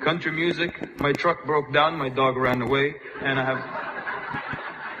 Country music, my truck broke down, my dog ran away, and I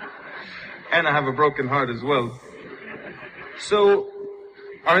have a broken heart as well. So,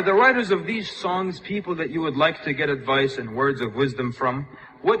 are the writers of these songs people that you would like to get advice and words of wisdom from?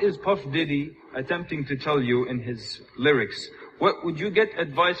 What is Puff Diddy attempting to tell you in his lyrics? What would you get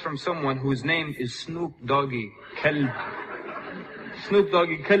advice from someone whose name is Snoop Doggy Kalb? Snoop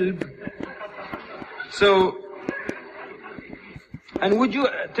Doggy Kalb. So, and would you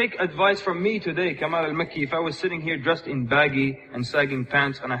take advice from me today, Kamal Al-Makki, if I was sitting here dressed in baggy and sagging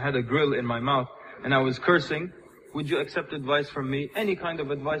pants and I had a grill in my mouth and I was cursing, would you accept advice from me? Any kind of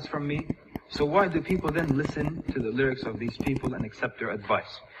advice from me? So why do people then listen to the lyrics of these people and accept their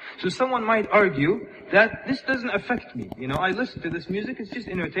advice? So someone might argue that this doesn't affect me. I listen to this music, it's just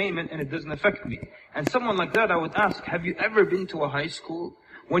entertainment and it doesn't affect me. And someone like that, I would ask, have you ever been to a high school?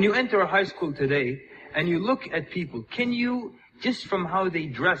 When you enter a high school today and you look at people, can you, just from how they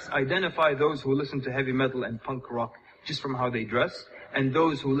dress, identify those who listen to heavy metal and punk rock just from how they dress, and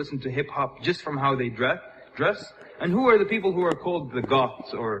those who listen to hip-hop just from how they dress? And who are the people who are called the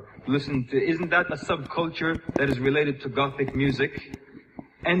goths, or isn't that a subculture that is related to gothic music?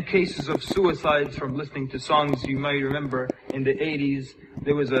 And cases of suicides from listening to songs. You may remember in the 80s,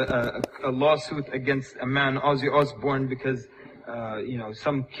 there was a lawsuit against a man, Ozzy Osbourne, because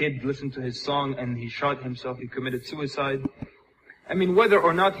some kid listened to his song and he shot himself, he committed suicide. I mean, whether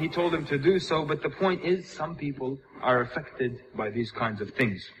or not he told him to do so, but the point is, some people are affected by these kinds of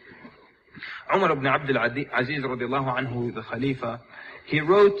things. Umar ibn Abdul Aziz radiallahu anhu, the Khalifa, He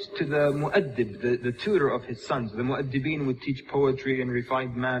wrote to the mu'addib, the tutor of his sons. The mu'addibin would teach poetry and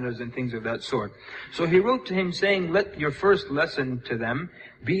refined manners and things of that sort. So he wrote to him saying, let your first lesson to them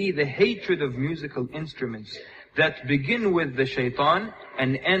be the hatred of musical instruments that begin with the shaitan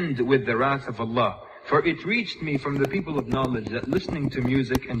and end with the wrath of Allah. For it reached me from the people of knowledge that listening to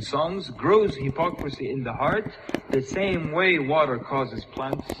music and songs grows hypocrisy in the heart, the same way water causes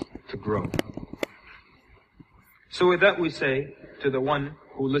plants to grow. So with that we say to the one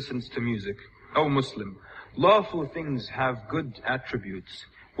who listens to music, O Muslim, lawful things have good attributes.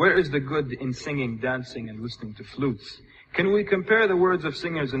 Where is the good in singing, dancing, and listening to flutes? Can we compare the words of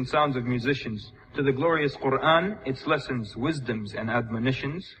singers and sounds of musicians to the glorious Quran, its lessons, wisdoms, and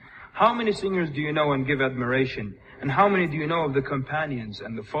admonitions? How many singers do you know and give admiration? And how many do you know of the companions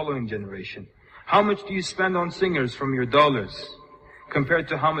and the following generation? How much do you spend on singers from your dollars compared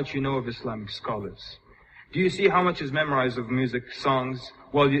to how much you know of Islamic scholars? Do you see how much is memorized of music, songs,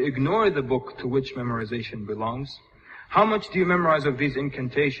 while you ignore the book to which memorization belongs? How much do you memorize of these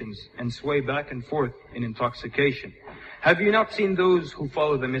incantations and sway back and forth in intoxication? Have you not seen those who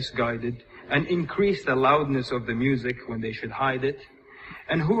follow the misguided and increase the loudness of the music when they should hide it?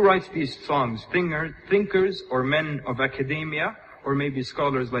 And who writes these songs? Thinkers or men of academia, or maybe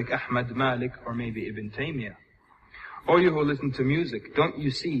scholars like Ahmad Malik or maybe Ibn Taymiyyah? All you who listen to music, don't you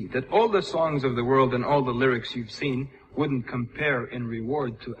see that all the songs of the world and all the lyrics you've seen wouldn't compare in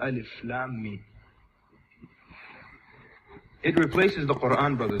reward to Alif Lam Mim? It replaces the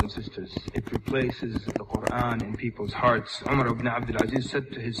Quran, brothers and sisters. It replaces the Quran in people's hearts. Umar ibn Abdul Aziz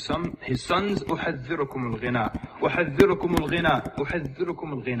said to his sons, أُحَذِّرُكُمُ الْغِنَى أُحَذِّرُكُمُ الْغِنَى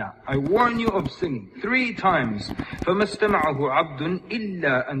أُحَذِّرُكُمُ الْغِنَى. I warn you of singing 3 times. فَمَا اسْتَمَعَهُ عَبْدٌ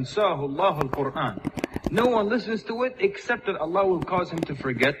إِلَّا أَنْسَاهُ اللَّهُ الْقُرْآنَ. No one listens to it except that Allah will cause him to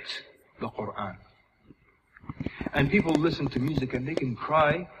forget the Quran. And people listen to music and they can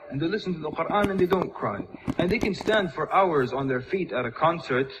cry, and they listen to the Quran and they don't cry. And they can stand for hours on their feet at a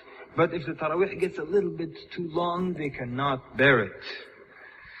concert, but if the Taraweeh gets a little bit too long, they cannot bear it.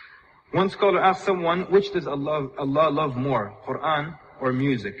 One scholar asked someone, which does Allah love more, Quran or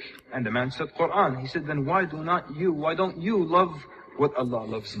music? And the man said, Quran. He said, then why don't you love what Allah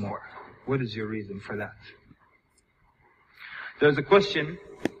loves more? What is your reason for that? There's a question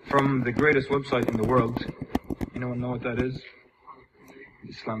from the greatest website in the world. Anyone know what that is?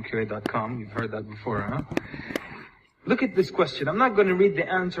 IslamQA.com. You've heard that before, huh? Look at this question. I'm not going to read the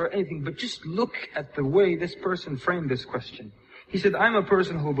answer or anything, but just look at the way this person framed this question. He said, I'm a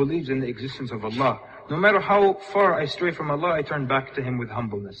person who believes in the existence of Allah. No matter how far I stray from Allah, I turn back to Him with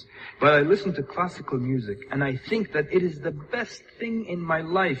humbleness. But I listen to classical music, and I think that it is the best thing in my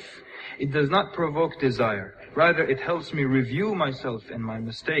life. It does not provoke desire. Rather, it helps me review myself and my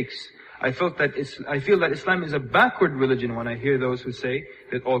mistakes. I feel that Islam is a backward religion when I hear those who say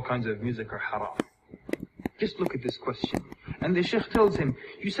that all kinds of music are haram. Just look at this question. And the Shaykh tells him,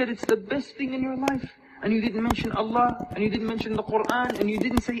 you said it's the best thing in your life, and you didn't mention Allah, and you didn't mention the Quran, and you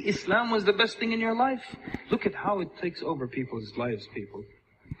didn't say Islam was the best thing in your life. Look at how it takes over people's lives, people.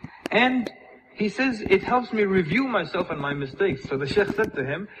 And he says, it helps me review myself and my mistakes. So the Shaykh said to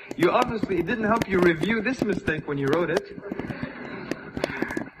him, it didn't help you review this mistake when you wrote it.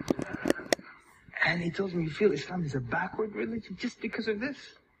 And he tells me, you feel Islam is a backward religion just because of this?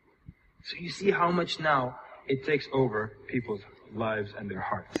 So you see how much now it takes over people's lives and their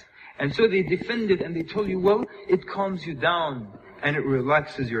hearts. And so they defend it and they tell you, well, it calms you down and it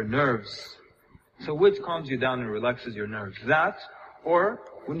relaxes your nerves. So which calms you down and relaxes your nerves? That, or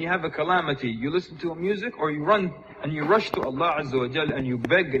when you have a calamity, you listen to a music, or you run and you rush to Allah Azza wa Jal and you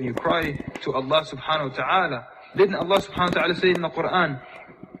beg and you cry to Allah subhanahu wa ta'ala. Didn't Allah subhanahu wa ta'ala say in the Quran,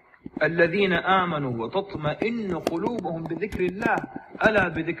 الذين آمنوا وتطمئن قلوبهم بذكر الله ألا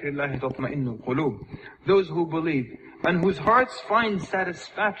بذكر الله تطمئن القلوب. Those who believe and whose hearts find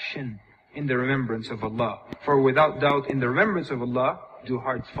satisfaction in the remembrance of Allah. For without doubt in the remembrance of Allah do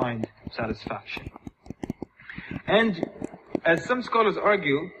hearts find satisfaction. And as some scholars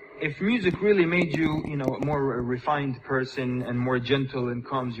argue, if music really made you, a more refined person and more gentle and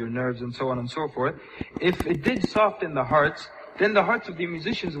calms your nerves and so on and so forth, if it did soften the hearts, then the hearts of the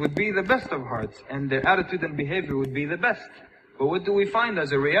musicians would be the best of hearts, and their attitude and behavior would be the best. But what do we find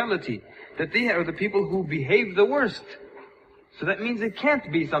as a reality? That they are the people who behave the worst. So that means it can't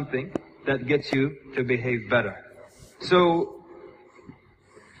be something that gets you to behave better. So,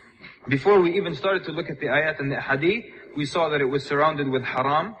 before we even started to look at the ayat and the hadith, we saw that it was surrounded with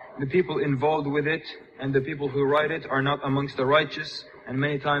haram. The people involved with it and the people who write it are not amongst the righteous, and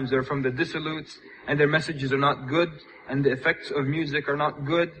many times they're from the dissolutes, and their messages are not good, and the effects of music are not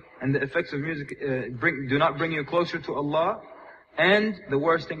good, and the effects of music do not bring you closer to Allah. And the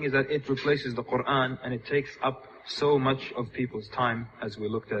worst thing is that it replaces the Quran, and it takes up so much of people's time, as we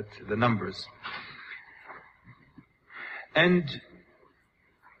looked at the numbers. And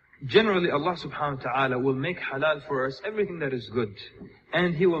generally Allah subhanahu wa ta'ala will make halal for us everything that is good,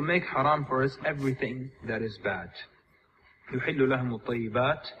 and He will make haram for us everything that is bad. يُحِلُّ لَهُمُ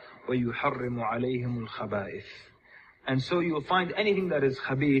الطَّيِّبَاتِ وَيُحَرِّمُ عَلَيْهِمُ الْخَبَائِثِ. And so you will find anything that is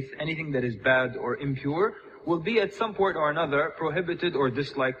khabith, anything that is bad or impure, will be at some point or another prohibited or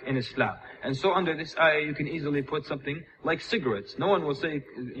disliked in Islam. And so under this ayah you can easily put something like cigarettes. No one will say,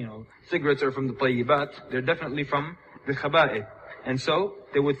 cigarettes are from the tayyibat. They're definitely from the khaba'ith. And so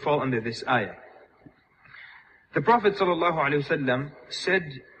they would fall under this ayah. The Prophet ﷺ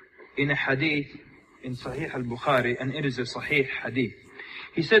said in a hadith in Sahih al-Bukhari, and it is a Sahih hadith.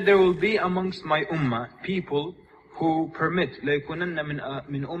 He said, there will be amongst my ummah people who permit لَيْكُنَنَّ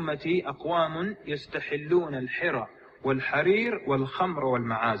مِنْ أُمَّتِي أَقْوَامٌ يَسْتَحِلُّونَ الْحِرَى وَالْحَرِيرَ وَالْخَمْرَ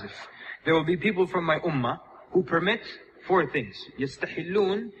وَالْمَعَازِفِ. There will be people from my ummah who permit 4 things.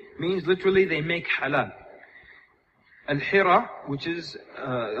 يَسْتَحِلُّونَ means literally they make halal. Al-hira, which is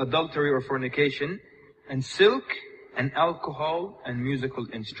adultery or fornication, and silk, and alcohol, and musical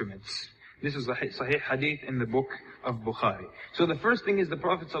instruments. This is a Sahih hadith in the book of Bukhari. So the first thing is the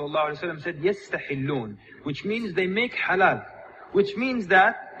Prophet ﷺ said, يَسْتَحِلُّونَ, which means they make halal. Which means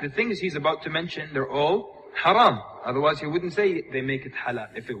that the things he's about to mention, they're all haram. Otherwise he wouldn't say they make it halal,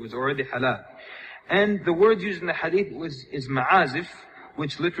 if it was already halal. And the word used in the hadith is ma'azif,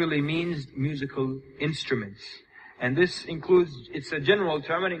 which literally means musical instruments. And this includes, it's a general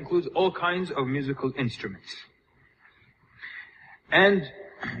term, and includes all kinds of musical instruments. And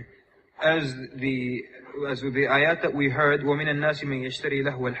as with the ayat that we heard, وَمِنَ النَّاسِ مَنْ يَشْتَرِي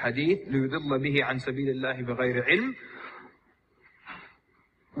لَهْوَ الْحَدِيثِ لِيُضِلَّ بِهِ عَنْ سَبِيلِ اللَّهِ بِغَيْرِ عِلْمٍ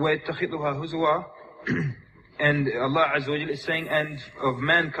وَيَتَّخِذُهَا هُزُوًا. And Allah Azza wa Jalla is saying, and of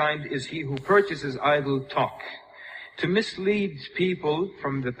mankind is he who purchases idle talk, to mislead people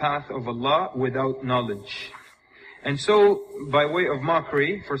from the path of Allah without knowledge. And so, by way of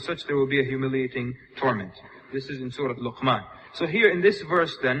mockery, for such there will be a humiliating torment. This is in Surah Luqman. So here in this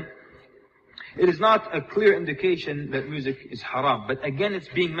verse then, it is not a clear indication that music is haram, but again it's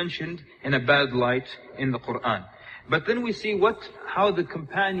being mentioned in a bad light in the Quran. But then we see how the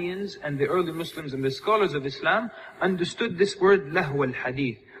companions and the early Muslims and the scholars of Islam understood this word lahw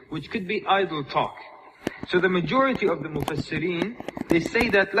al-hadith, which could be idle talk. So the majority of the mufassirin, they say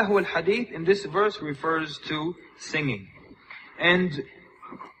that lahw al-hadith in this verse refers to singing. And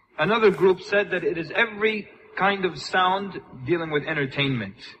another group said that it is every kind of sound dealing with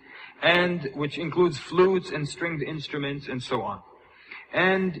entertainment, and which includes flutes and stringed instruments and so on.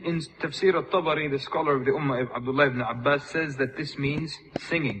 And in Tafsir al-Tabari, the scholar of the Ummah, Abdullah ibn Abbas, says that this means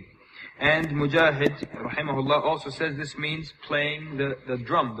singing. And Mujahid, rahimahullah, also says this means playing the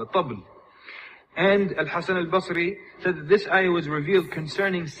drum, the tabl. And Al-Hasan al-Basri said that this ayah was revealed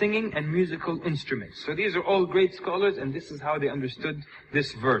concerning singing and musical instruments. So these are all great scholars, and this is how they understood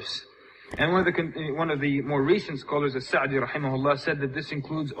this verse. And one of the more recent scholars, As-Sa'di rahimahullah, said that this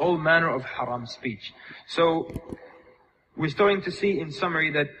includes all manner of haram speech. So we're starting to see in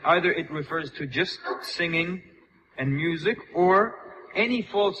summary that either it refers to just singing and music, or any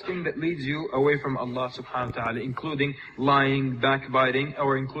false thing that leads you away from Allah subhanahu wa ta'ala, including lying, backbiting,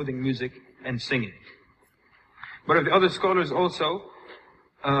 or including music and singing. But of the other scholars also,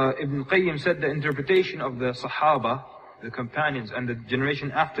 Ibn Qayyim said the interpretation of the Sahaba, the companions and the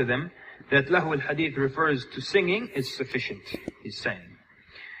generation after them, that lahw al-hadith refers to singing is sufficient, he's saying.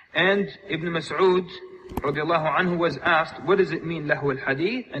 And Ibn Mas'ud radiallahu anhu was asked, what does it mean lahw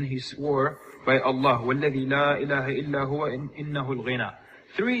al-hadith? And he swore by Allah, وَالَّذِي لَا إِلَهَ إِلَّا هُوَ إِنَّهُ الْغِنَى.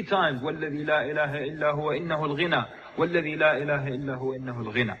 3 times, وَالَّذِي لَا إِلَهَ إِلَّا هُوَ إِنَّهُ الْغِنَى وَالَّذِي لَا إِلَهَ إِلَّا هُوَ إِنَّهُ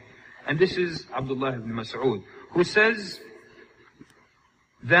الْغِنَى. And this is Abdullah ibn Mas'ud, who says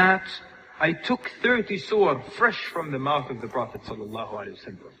that I took 30 surah fresh from the mouth of the Prophet sallallahu alaihi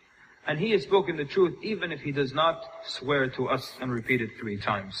wasallam. And he has spoken the truth even if he does not swear to us and repeat it 3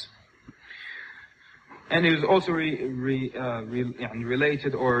 times. And it was also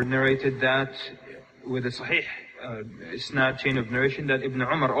related or narrated that with a sahih isnad chain of narration, that Ibn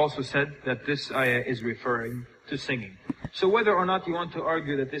Umar also said that this ayah is referring to singing. So whether or not you want to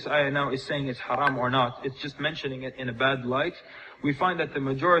argue that this ayah now is saying it's haram or not, it's just mentioning it in a bad light, we find that the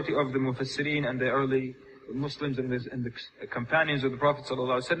majority of the mufassirin and the early Muslims and the companions of the Prophet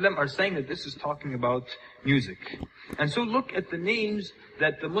ﷺ are saying that this is talking about music. And so look at the names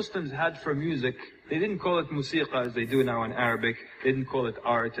that the Muslims had for music. They didn't call it musiqa as they do now in Arabic. They didn't call it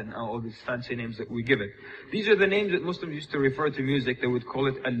art and all these fancy names that we give it. These are the names that Muslims used to refer to music. They would call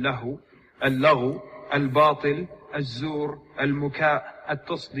it al-lahu, al-laghu, الباطل الزور المكاء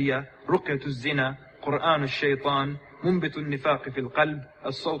التصدية رقية الزنا قرآن الشيطان منبت النفاق في القلب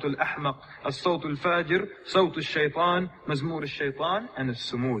الصوت الأحمق الصوت الفاجر صوت الشيطان مزمور الشيطان and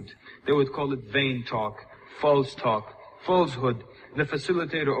السمود. They would call it vain talk, falsehood, the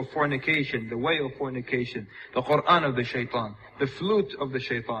facilitator of fornication, the way of fornication, the Qur'an of the shaitan, the flute of the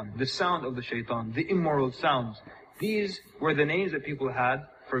shaitan, the sound of the shaitan, the immoral sounds. These were the names that people had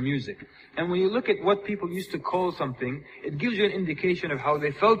for music. And when you look at what people used to call something, it gives you an indication of how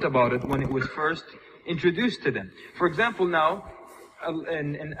they felt about it when it was first introduced to them. For example, now,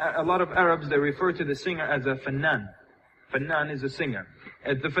 in a lot of Arabs, they refer to the singer as a fannan. Fannan is a singer.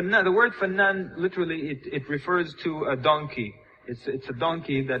 The word fannan, literally, it refers to a donkey. It's a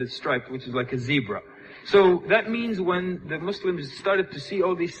donkey that is striped, which is like a zebra. So that means when the Muslims started to see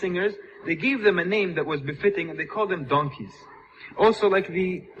all these singers, they gave them a name that was befitting, and they called them donkeys. Also, like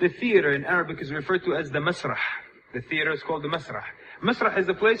the theater in Arabic is referred to as the masrah. The theater is called the masrah. Masrah is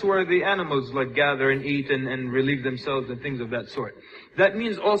a place where the animals like gather and eat and relieve themselves and things of that sort. That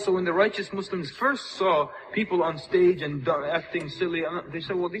means also when the righteous Muslims first saw people on stage and acting silly, they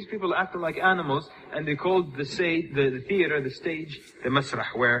said, well, these people are acting like animals, and they called the theater, the stage, the masrah,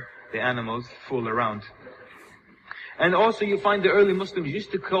 where the animals fool around. And also you find the early Muslims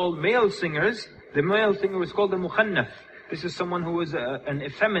used to call male singers, the male singer was called the mukhannaf. This is someone who is an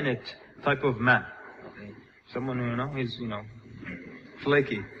effeminate type of man. Someone who, is,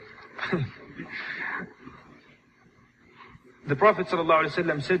 flaky. The Prophet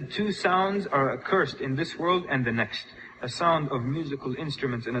ﷺ said, 2 sounds are accursed in this world and the next. A sound of musical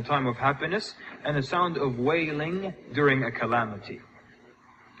instruments in a time of happiness, and a sound of wailing during a calamity.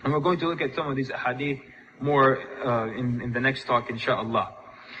 And we're going to look at some of these hadith more in the next talk, inshaAllah.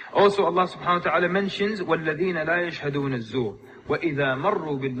 Also, Allah subhanahu wa ta'ala mentions, وَالَّذِينَ لَا يَشْهَدُونَ الزُّورَ وَإِذَا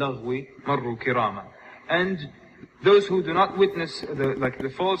مَرُّوا بِاللَّغْوِ مَرُّوا كِرَامًا. And those who do not witness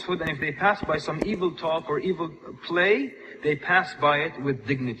the falsehood, and if they pass by some evil talk or evil play, they pass by it with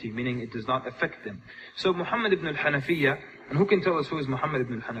dignity, meaning it does not affect them. So Muhammad ibn al-Hanafiyyah, and who can tell us who is Muhammad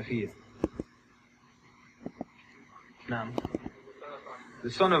ibn al-Hanafiyyah? Naam. The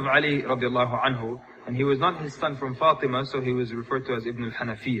son of Ali radiallahu anhu, and he was not his son from Fatima, so he was referred to as Ibn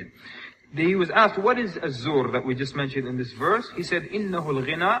al-Hanafiyyah. He was asked, what is az-zur that we just mentioned in this verse? He said, إِنَّهُ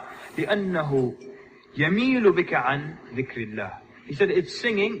الْغِنَى لِأَنَّهُ يَمِيلُ بِكَ عَنْ ذِكْرِ اللَّهِ. He said, it's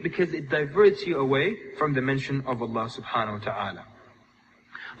singing because it diverts you away from the mention of Allah subhanahu wa ta'ala.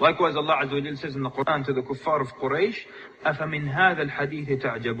 Likewise, Allah Azza wa Jalla says in the Quran to the kuffar of Quraysh, أَفَمِنْ هَذَا الْحَدِيثِ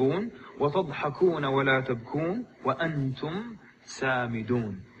تَعْجَبُونَ وَتَضْحَكُونَ وَلَا تَبْكُونَ وَأَنْتُمْ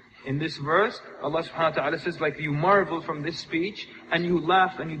سَامِدُونَ. In this verse, Allah subhanahu wa ta'ala says, like you marvel from this speech, and you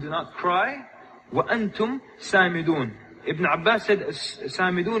laugh and you do not cry, وَأَنْتُمْ سَامِدُونَ. Ibn Abbas said,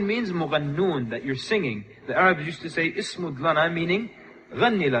 Samidun means mughannun, that you're singing. The Arabs used to say, Ismud lana, meaning,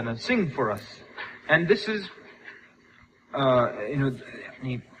 ghanni lana, sing for us. And this is,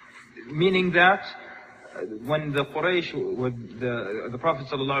 meaning that when the Quraysh, the Prophet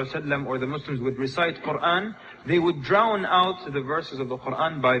ﷺ or the Muslims would recite Quran, they would drown out the verses of the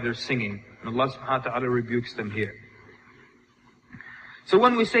Quran by their singing. And Allah subhanahu wa ta'ala rebukes them here. So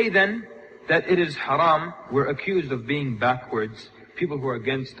when we say then, that it is haram, we're accused of being backwards, people who are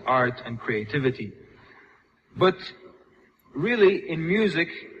against art and creativity. But really, in music,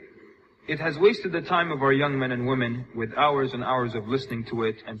 it has wasted the time of our young men and women with hours and hours of listening to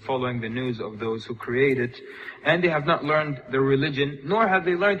it and following the news of those who create it. And they have not learned their religion, nor have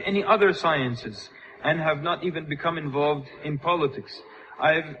they learned any other sciences, and have not even become involved in politics.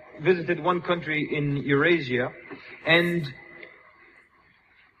 I've visited one country in Eurasia, and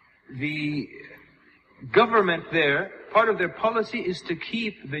the government there, part of their policy is to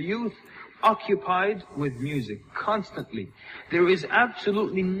keep the youth occupied with music constantly. There is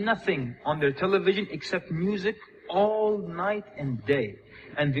absolutely nothing on their television except music all night and day.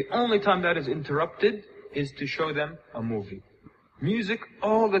 And the only time that is interrupted is to show them a movie. Music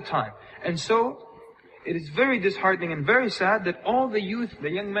all the time. And so, it is very disheartening and very sad that all the youth, the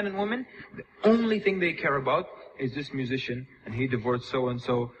young men and women, the only thing they care about is this musician, and he divorced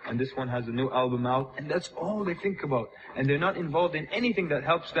so-and-so, and this one has a new album out, and that's all they think about. And they're not involved in anything that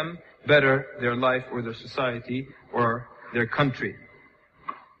helps them better their life or their society or their country.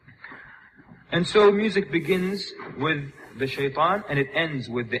 And so music begins with the shaitan, and it ends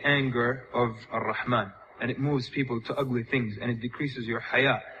with the anger of Ar-Rahman. And it moves people to ugly things, and it decreases your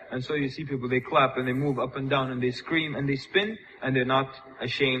haya. And so you see people, they clap and they move up and down and they scream and they spin, and they're not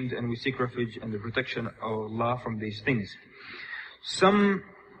ashamed, and we seek refuge and the protection of Allah from these things. Some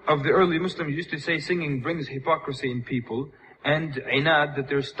of the early Muslims used to say singing brings hypocrisy in people, and inad, that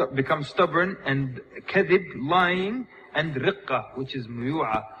they become stubborn, and kadhib, lying, and riqqa, which is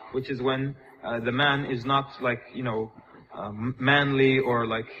muyu'a, which is when the man is not like, manly or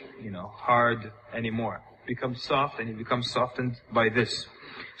like, hard anymore. Becomes soft, and he becomes softened by this.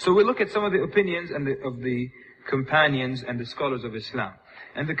 So we look at some of the opinions of the companions and the scholars of Islam.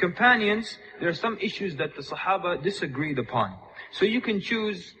 And the companions, there are some issues that the Sahaba disagreed upon. So you can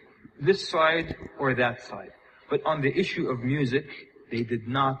choose this side or that side. But on the issue of music, they did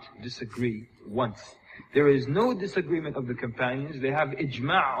not disagree once. There is no disagreement of the companions. They have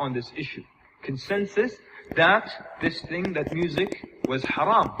ijma' on this issue. Consensus that that music was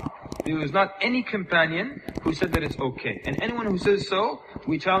haram. There was not any companion who said that it's okay. And anyone who says so,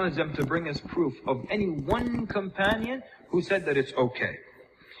 we challenge them to bring us proof of any one companion who said that it's okay.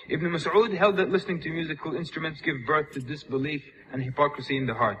 Ibn Mas'ud held that listening to musical instruments give birth to disbelief and hypocrisy in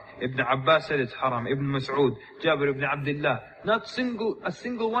the heart. Ibn Abbas said it's haram. Ibn Mas'ud, Jabir ibn Abdullah, not a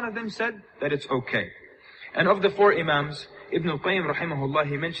single one of them said that it's okay. And of the four Imams, Ibn al-Qayyim rahimahullah,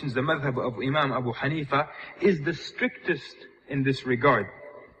 he mentions the madhab of Imam Abu Hanifa is the strictest in this regard.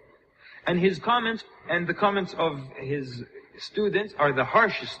 And his comments and the comments of his students are the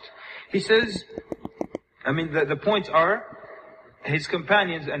harshest. He says, the points are, his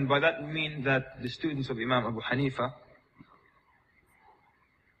companions, and by that we mean that the students of Imam Abu Hanifa,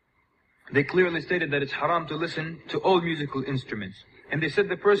 they clearly stated that it's haram to listen to all musical instruments. And they said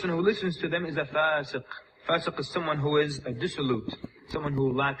the person who listens to them is a fasiq. Fasiq is someone who is a dissolute, someone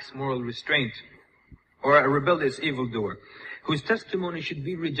who lacks moral restraint, or a rebellious evildoer, whose testimony should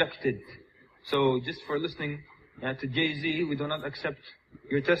be rejected. So just for listening to Jay-Z, we do not accept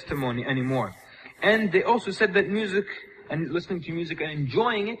your testimony anymore. And they also said that music and listening to music and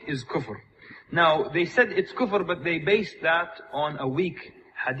enjoying it is kufr. Now, they said it's kufr, but they based that on a weak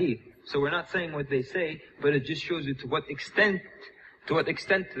hadith. So we're not saying what they say, but it just shows you to what extent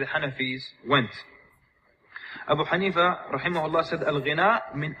the Hanafis went. Abu Hanifa rahimahullah said,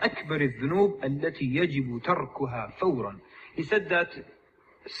 "Al-ghina min akbar al-dhunub allati yajibu tarkuha fawran." He said that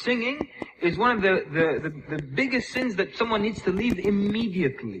singing is one of the biggest sins that someone needs to leave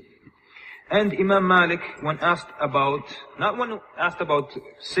immediately. And Imam Malik, not when asked about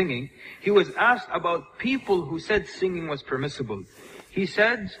singing, he was asked about people who said singing was permissible. He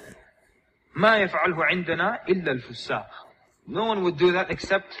said, "Ma yaf'alhu indana illa al-fussaq." No one would do that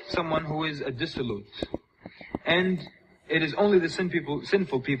except someone who is a dissolute. And it is only the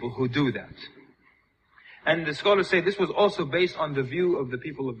sinful people who do that. And the scholars say this was also based on the view of the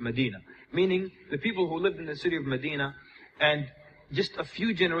people of Medina. Meaning, the people who lived in the city of Medina, and just a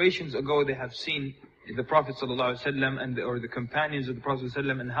few generations ago they have seen the Prophet ﷺ or the companions of the Prophet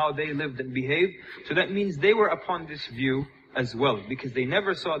ﷺ and how they lived and behaved. So that means they were upon this view as well, because they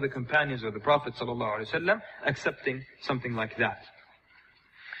never saw the companions of the Prophet ﷺ accepting something like that.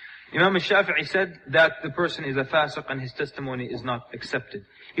 Imam al-Shafi'i said that the person is a fasiq and his testimony is not accepted.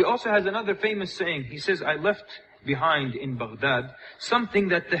 He also has another famous saying. He says, "I left behind in Baghdad something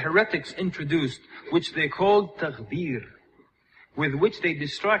that the heretics introduced, which they called taghbir, with which they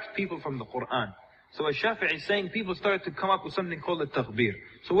distract people from the Quran." So al-Shafi'i is saying people started to come up with something called a taghbir.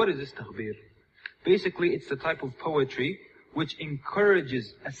 So what is this taghbir? Basically, it's the type of poetry which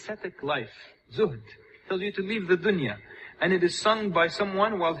encourages ascetic life, zuhd, tells you to leave the dunya. And it is sung by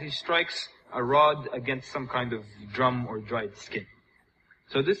someone while he strikes a rod against some kind of drum or dried skin.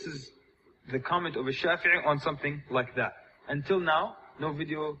 So this is the comment of a Shafi'i on something like that. Until now, no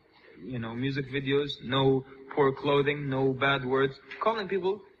video, music videos, no poor clothing, no bad words, calling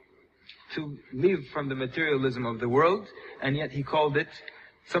people to leave from the materialism of the world, and yet he called it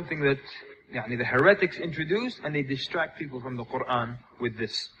something that the heretics introduced, and they distract people from the Quran with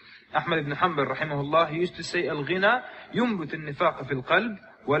this. Ahmad ibn Hanbal rahimahullah, he used to say, "Al-ghina yumbut al-nifaq fil qalb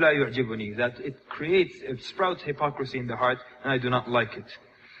wa la yu'jibuni," that it sprouts hypocrisy in the heart, and I do not like it.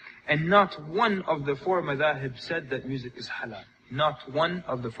 And not one of the four madahib said that music is halal. Not one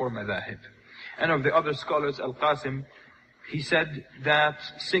of the four madahib. And of the other scholars, Al-Qasim, he said that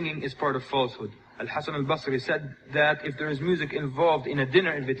singing is part of falsehood. Al-Hasan al-Basri said that if there is music involved in a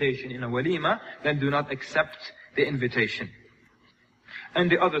dinner invitation, in a walima, then do not accept the invitation. And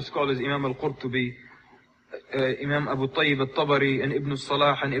the other scholars, Imam al-Qurtubi, Imam Abu Tayyib al-Tabari, and Ibn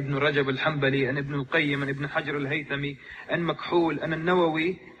al-Salah, and Ibn Rajab al-Hanbali, and Ibn al-Qayyim, and Ibn Hajar al-Haythami, and Makhul, and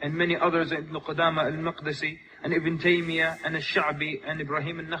al-Nawawi, and many others, Ibn Qudama al-Maqdisi, and Ibn Taymiyyah, and al-Sha'bi, and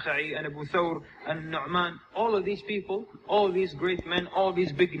Ibrahim al-Nakha'i, and Abu Thawr, and Nu'man, all of these people, all these great men, all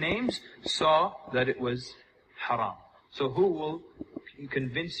these big names, saw that it was haram. So who will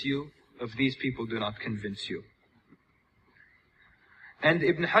convince you if these people do not convince you? And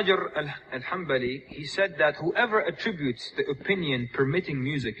Ibn Hajar al-Hanbali, he said that whoever attributes the opinion permitting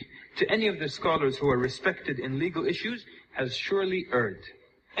music to any of the scholars who are respected in legal issues has surely erred.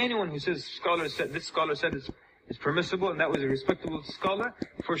 Anyone who says this scholar said it's permissible and that was a respectable scholar,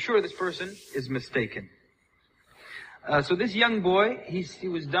 for sure this person is mistaken. So this young boy, he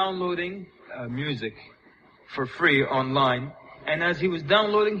was downloading music for free online, and as he was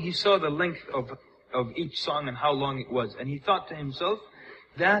downloading, he saw the length of each song and how long it was, and he thought to himself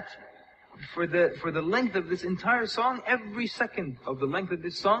that for the length of this entire song, every second of the length of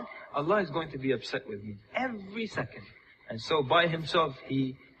this song, Allah is going to be upset with me. Every second. And so by himself,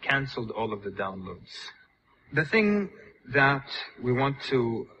 he cancelled all of the downloads. The thing that we want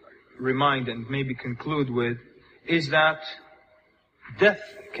to remind and maybe conclude with is that death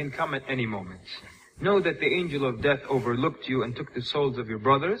can come at any moment. Know that the angel of death overlooked you and took the souls of your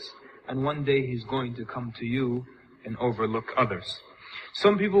brothers, and one day he's going to come to you and overlook others.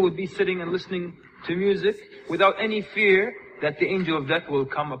 Some people would be sitting and listening to music without any fear that the angel of death will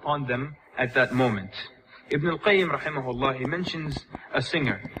come upon them at that moment. Ibn al-Qayyim rahimahullah, he mentions a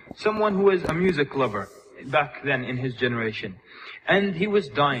singer, someone who was a music lover back then in his generation. And he was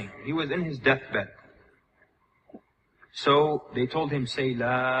dying. He was in his deathbed. So they told him, say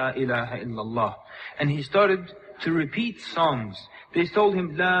La ilaha illallah. And he started to repeat songs. They told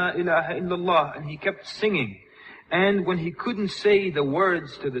him La ilaha illallah, and he kept singing. And when he couldn't say the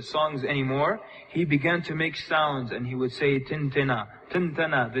words to the songs anymore, he began to make sounds, and he would say tintina,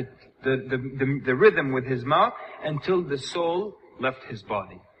 tintana, the rhythm with his mouth, until the soul left his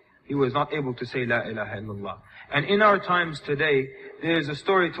body. He was not able to say La ilaha illallah. And in our times today, there's a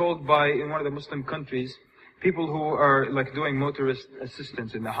story told in one of the Muslim countries, people who are like doing motorist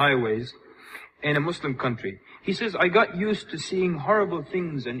assistance in the highways in a Muslim country. He says, I got used to seeing horrible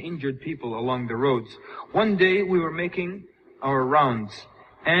things and injured people along the roads. One day we were making our rounds,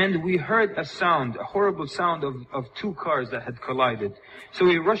 and we heard a sound, a horrible sound of two cars that had collided. So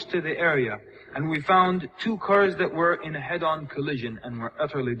we rushed to the area, and we found two cars that were in a head-on collision and were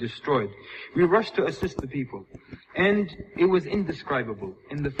utterly destroyed. We rushed to assist the people, and it was indescribable.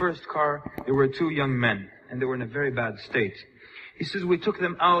 In the first car, there were two young men, and they were in a very bad state. He says, we took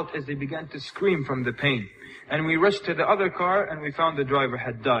them out as they began to scream from the pain. And we rushed to the other car, and we found the driver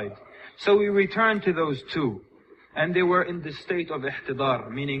had died. So we returned to those two, and they were in the state of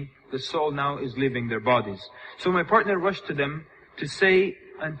ihtidar, meaning the soul now is leaving their bodies. So my partner rushed to them to say,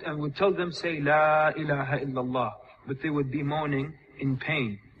 and would tell them, say La ilaha illallah. But they would be moaning in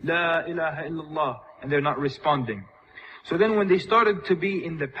pain. La ilaha illallah. And they're not responding. So then when they started to be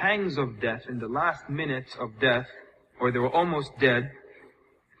in the pangs of death, in the last minutes of death, or they were almost dead,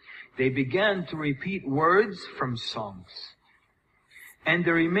 they began to repeat words from songs. And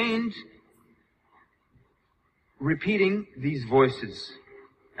they remained repeating these voices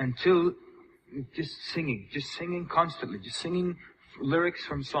until just singing constantly, just singing lyrics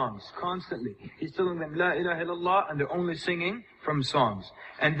from songs, constantly. He's telling them, La ilaha illallah, and they're only singing from songs.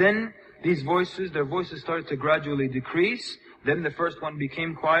 And then these voices, their voices started to gradually decrease. Then the first one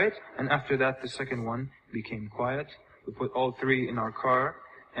became quiet, and after that the second one became quiet. We put all three in our car,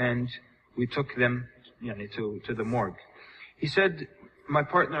 and we took them to the morgue. He said, my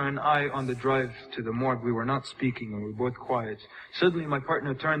partner and I, on the drive to the morgue, we were not speaking, and we were both quiet. Suddenly my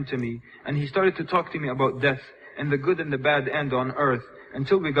partner turned to me, and he started to talk to me about death, and the good and the bad end on earth,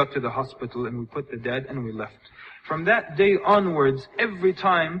 until we got to the hospital, and we put the dead, and we left. From that day onwards, every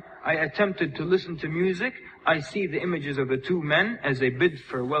time I attempted to listen to music, I see the images of the two men as they bid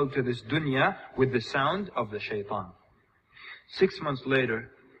farewell to this dunya with the sound of the shaitan. 6 months later,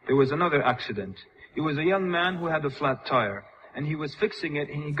 there was another accident. It was a young man who had a flat tire, and he was fixing it,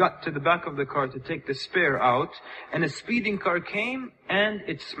 and he got to the back of the car to take the spare out, and a speeding car came, and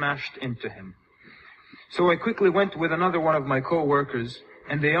it smashed into him. So I quickly went with another one of my co-workers,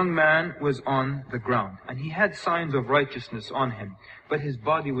 and the young man was on the ground, and he had signs of righteousness on him, but his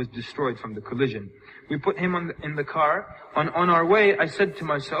body was destroyed from the collision. We put him in the car. On our way, I said to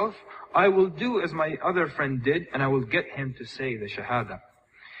myself, I will do as my other friend did, and I will get him to say the shahada.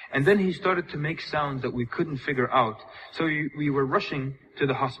 And then he started to make sounds that we couldn't figure out. So we were rushing to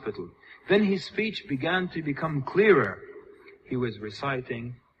the hospital. Then his speech began to become clearer. He was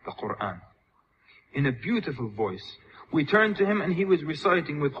reciting the Quran in a beautiful voice. We turned to him, and he was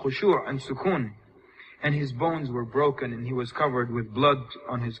reciting with khushu' and sukoon. And his bones were broken, and he was covered with blood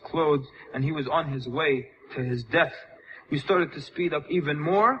on his clothes, and he was on his way to his death. We started to speed up even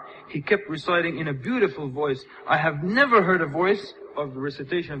more. He kept reciting in a beautiful voice. I have never heard a voice of the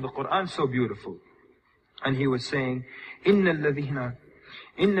recitation of the Quran so beautiful. And he was saying, إِنَّ الَّذِينَ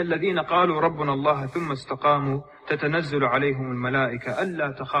قَالُوا رَبُّنَا اللَّهَ ثُمَّ اسْتَقَامُوا تتنزل عليهم الملائكة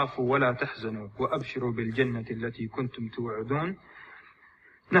ألا تخافوا ولا تحزنوا وأبشروا بالجنة التي كنتم توعدون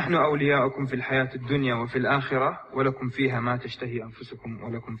نحن أولياؤكم في الحياة الدنيا وفي الآخرة ولكم فيها ما تشتهي أنفسكم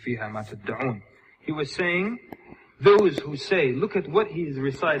ولكم فيها ما تدعون. He was saying, those who say, look at what he is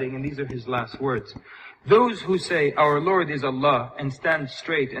reciting, and these are his last words. Those who say, our Lord is Allah, and stand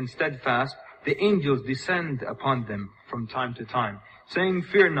straight and steadfast, the angels descend upon them from time to time, saying,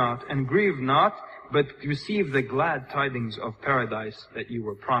 fear not and grieve not, but receive the glad tidings of paradise that you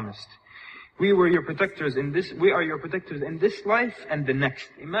were promised. We are your protectors in this life and the next.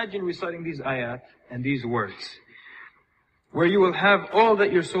 Imagine reciting these ayat and these words, where you will have all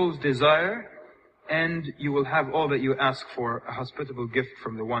that your souls desire, and you will have all that you ask for, a hospitable gift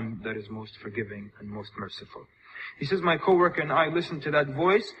from the one that is most forgiving and most merciful. He says, my coworker and I listened to that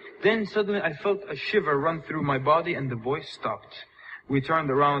voice, then suddenly I felt a shiver run through my body and the voice stopped. We turned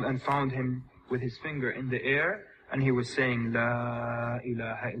around and found him with his finger in the air, and he was saying, La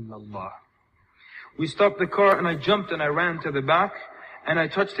ilaha illallah. We stopped the car and I jumped and I ran to the back, and I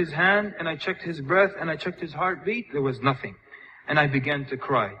touched his hand and I checked his breath and I checked his heartbeat. There was nothing. And I began to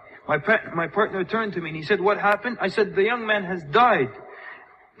cry. My partner turned to me and he said, what happened? I said, the young man has died.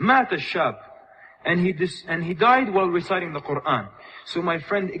 Mat al-shab. And he died while reciting the Quran. So my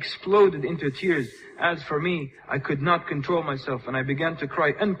friend exploded into tears. As for me, I could not control myself and I began to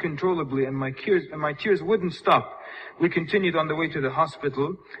cry uncontrollably, and my tears wouldn't stop. We continued on the way to the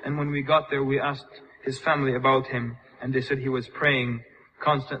hospital, and when we got there we asked his family about him, and they said he was praying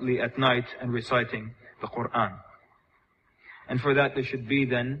constantly at night and reciting the Quran. And for that there should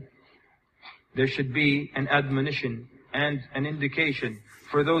be an admonition and an indication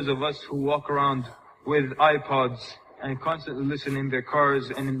for those of us who walk around with iPods and constantly listen in their cars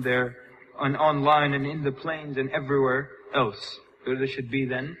and online and in the planes and everywhere else. So there should be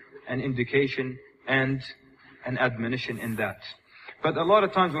then an indication and an admonition in that. But a lot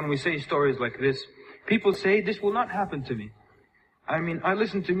of times when we say stories like this, people say, this will not happen to me. I mean, I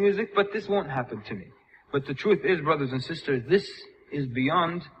listen to music, but this won't happen to me. But the truth is, brothers and sisters, this is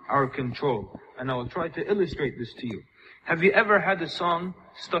beyond our control. And I will try to illustrate this to you. Have you ever had a song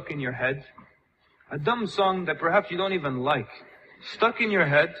stuck in your head? A dumb song that perhaps you don't even like, stuck in your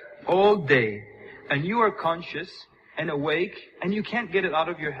head all day, and you are conscious and awake, and you can't get it out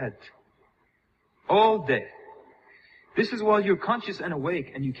of your head. All day. This is while you're conscious and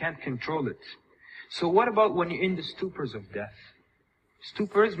awake, and you can't control it. So what about when you're in the stupors of death?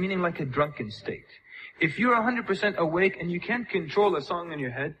 Stupors meaning like a drunken state. If you're 100% awake and you can't control a song in your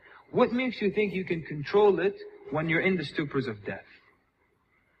head, what makes you think you can control it when you're in the stupors of death?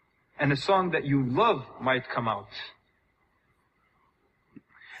 And a song that you love might come out.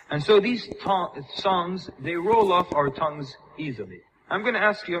 And so these songs, they roll off our tongues easily. I'm going to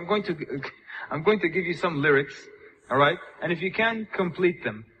ask you, I'm going to give you some lyrics, alright? And if you can complete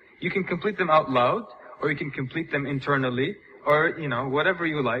them, you can complete them out loud, or you can complete them internally, or, whatever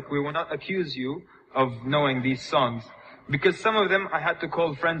you like. We will not accuse you of knowing these songs. Because some of them I had to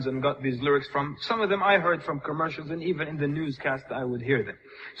call friends and got these lyrics from. Some of them I heard from commercials, and even in the newscast I would hear them.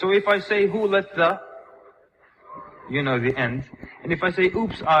 So if I say, who let the, you know the end. And if I say,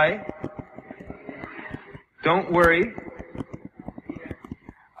 oops, don't worry,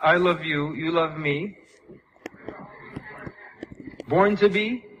 I love you, you love me, born to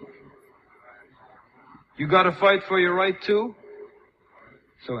be, you gotta fight for your right to,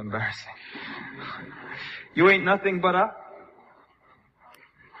 so embarrassing. You ain't nothing but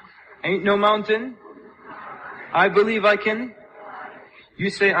ain't no mountain, I believe I can, you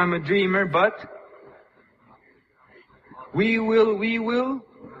say I'm a dreamer, but, we will,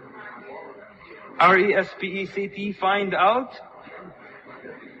 RESPECT, find out.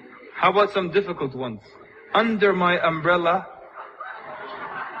 How about some difficult ones? Under my umbrella.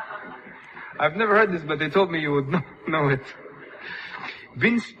 I've never heard this, but they told me you would know it.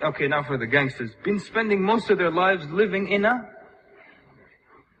 Okay, now for the gangsters. Been spending most of their lives living in a...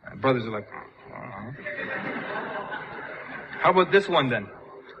 Brothers are like... How about this one then?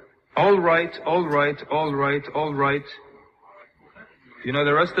 All right, all right, all right, all right. You know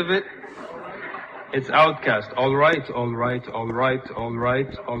the rest of it? It's Outcast. All right, all right, all right, all right,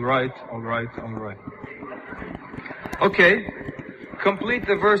 all right, all right, all right. Okay, complete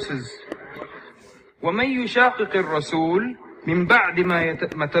the verses. وَمَنْ يُشَاقِقِ الرَّسُولِ مِنْ بَعْدِ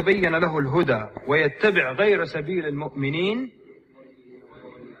مَا تَبَيَّنَ لَهُ الْهُدَى وَيَتَّبِعْ غَيْرَ سَبِيلِ الْمُؤْمِنِينَ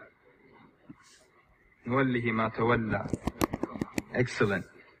نُوَلِّهِ مَا تَوَلَّى. Excellent.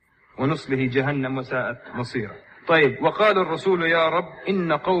 وَنُصْلِهِ جَهَنَّمَ وَسَاءَتْ مَصِيرًا. طيب, وقال الرسول يا رب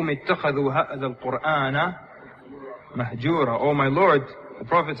إن قوم اتخذوا هذا القرآن مهجورا. Oh my Lord, the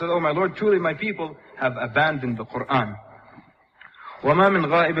Prophet said, oh my Lord, truly my people have abandoned the Quran. وَمَا مِنْ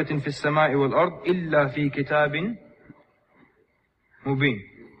غَائِبَةٍ فِي السَّمَاءِ وَالْأَرْضِ إِلَّا فِي كِتَابٍ مُبِينٍ.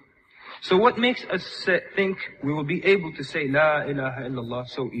 So what makes us think we will be able to say La ilaha illallah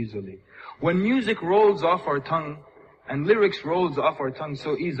so easily? When music rolls off our tongue and lyrics rolls off our tongue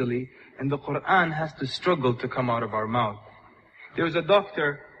so easily, and the Quran has to struggle to come out of our mouth. There was a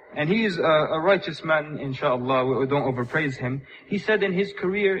doctor, and he's a righteous man, inshallah, we don't overpraise him. He said in his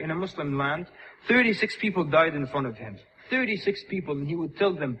career in a Muslim land, 36 people died in front of him. 36 people, and he would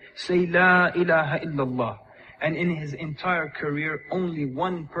tell them, say La ilaha illallah. And in his entire career, only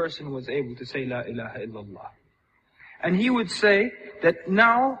one person was able to say La ilaha illallah. And he would say that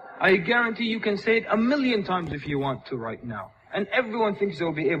now, I guarantee you can say it 1,000,000 times if you want to right now. And everyone thinks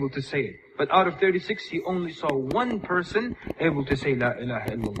they'll be able to say it. But out of 36, he only saw one person able to say La ilaha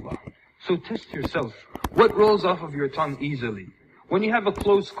illallah. So test yourself. What rolls off of your tongue easily? When you have a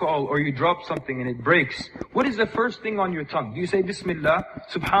close call or you drop something and it breaks, what is the first thing on your tongue? Do you say Bismillah,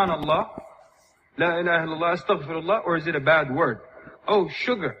 Subhanallah, La ilaha illallah, Astaghfirullah, or is it a bad word? Oh,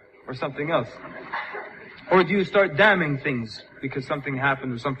 sugar, or something else. Or do you start damning things because something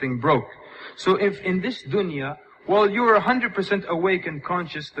happened or something broke? So if in this dunya, while you're 100% awake and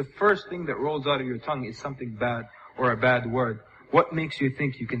conscious, the first thing that rolls out of your tongue is something bad or a bad word, what makes you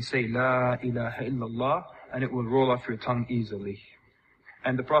think you can say La ilaha illallah and it will roll off your tongue easily?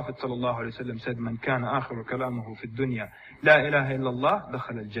 And the Prophet ﷺ said, Man kana akhiru kalamuhu fi dunya, La ilaha illallah,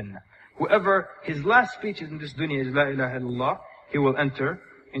 dakhala al-jannah. Whoever his last speech in this dunya is La ilaha illallah, he will enter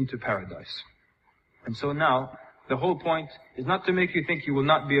into paradise. And so now, the whole point is not to make you think you will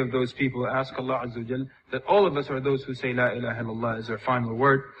not be of those people. Ask Allah Azza wa Jal that all of us are those who say La ilaha illallah as their final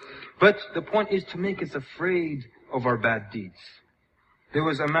word. But the point is to make us afraid of our bad deeds. There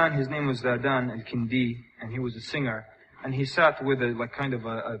was a man, his name was Zadan al-Kindi, and he was a singer. And he sat with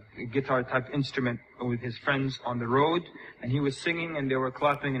a guitar type instrument with his friends on the road, and he was singing and they were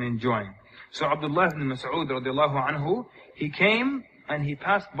clapping and enjoying. So Abdullah ibn Mas'ud radiallahu anhu, he came and he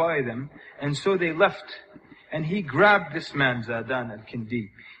passed by them, and so they left. And he grabbed this man, Zadan al-Kindi.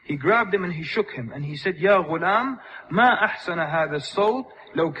 He grabbed him and he shook him and he said, Ya ghulam, ma ahsana hadha as-sawt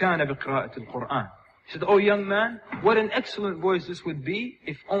law kana biqira'at al-Qur'an. He said, oh young man, what an excellent voice this would be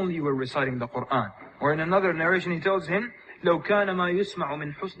if only you were reciting the Qur'an. Or in another narration he tells him, لو كان ما يسمع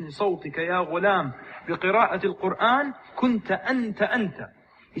من حسن صوتك يا غلام بقراءة القرآن كنت أنت.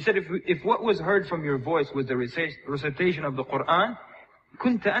 He said, if what was heard from your voice was the recitation of the Qur'an,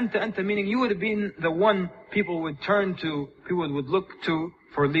 كنت أنت, meaning you would have been the one people would turn to, people would look to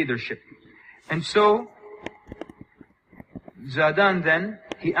for leadership. And so, Zadan then,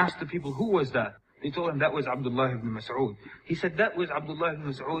 he asked the people, who was that? They told him that was Abdullah ibn Mas'ud. He said, that was Abdullah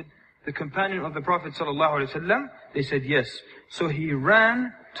ibn Mas'ud, the companion of the Prophet ﷺ? They said, yes. So he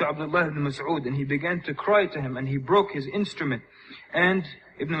ran to Abdullah ibn Mas'ud and he began to cry to him and he broke his instrument. And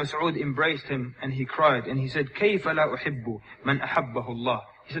Ibn Mas'ud embraced him and he cried and he said, كَيْفَ لَا أُحِبُّ مَنْ أَحَبَّهُ اللَّهِ.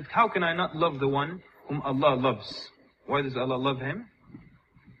 He said, how can I not love the one whom Allah loves? Why does Allah love him?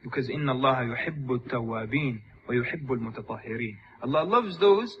 Because إِنَّ اللَّهَ يُحِبُّ التَّوَّابِينَ وَيُحِبُّ الْمُتَطَهِّرِينَ. Allah loves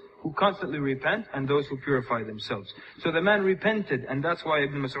those who constantly repent and those who purify themselves. So the man repented, and that's why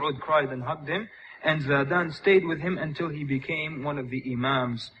Ibn Mas'ud cried and hugged him, and Zadan stayed with him until he became one of the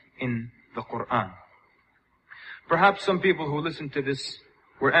imams in the Quran. Perhaps some people who listened to this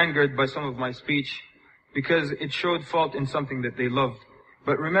were angered by some of my speech because it showed fault in something that they loved.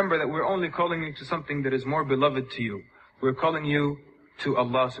 But remember that we're only calling you to something that is more beloved to you. We're calling you to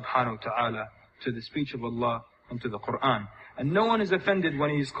Allah subhanahu wa ta'ala, to the speech of Allah and to the Quran. And no one is offended when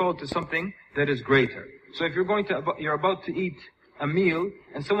he is called to something that is greater. So if you're about to eat a meal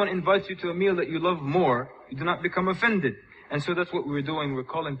and someone invites you to a meal that you love more, you do not become offended. And so that's what we're doing. We're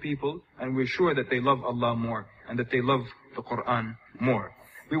calling people and we're sure that they love Allah more and that they love the Quran more.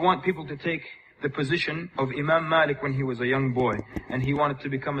 We want people to take the position of Imam Malik when he was a young boy and he wanted to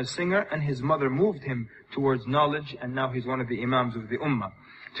become a singer and his mother moved him towards knowledge and now he's one of the Imams of the Ummah.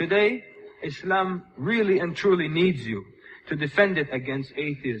 Today, Islam really and truly needs you to defend it against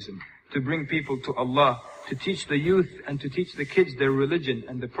atheism, to bring people to Allah, to teach the youth and to teach the kids their religion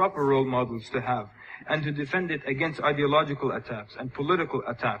and the proper role models to have, and to defend it against ideological attacks and political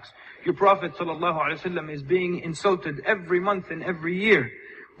attacks. Your Prophet ﷺ is being insulted every month and every year.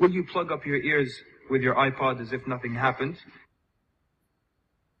 Will you plug up your ears with your iPod as if nothing happened?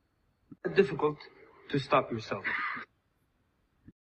 It's difficult to stop yourself.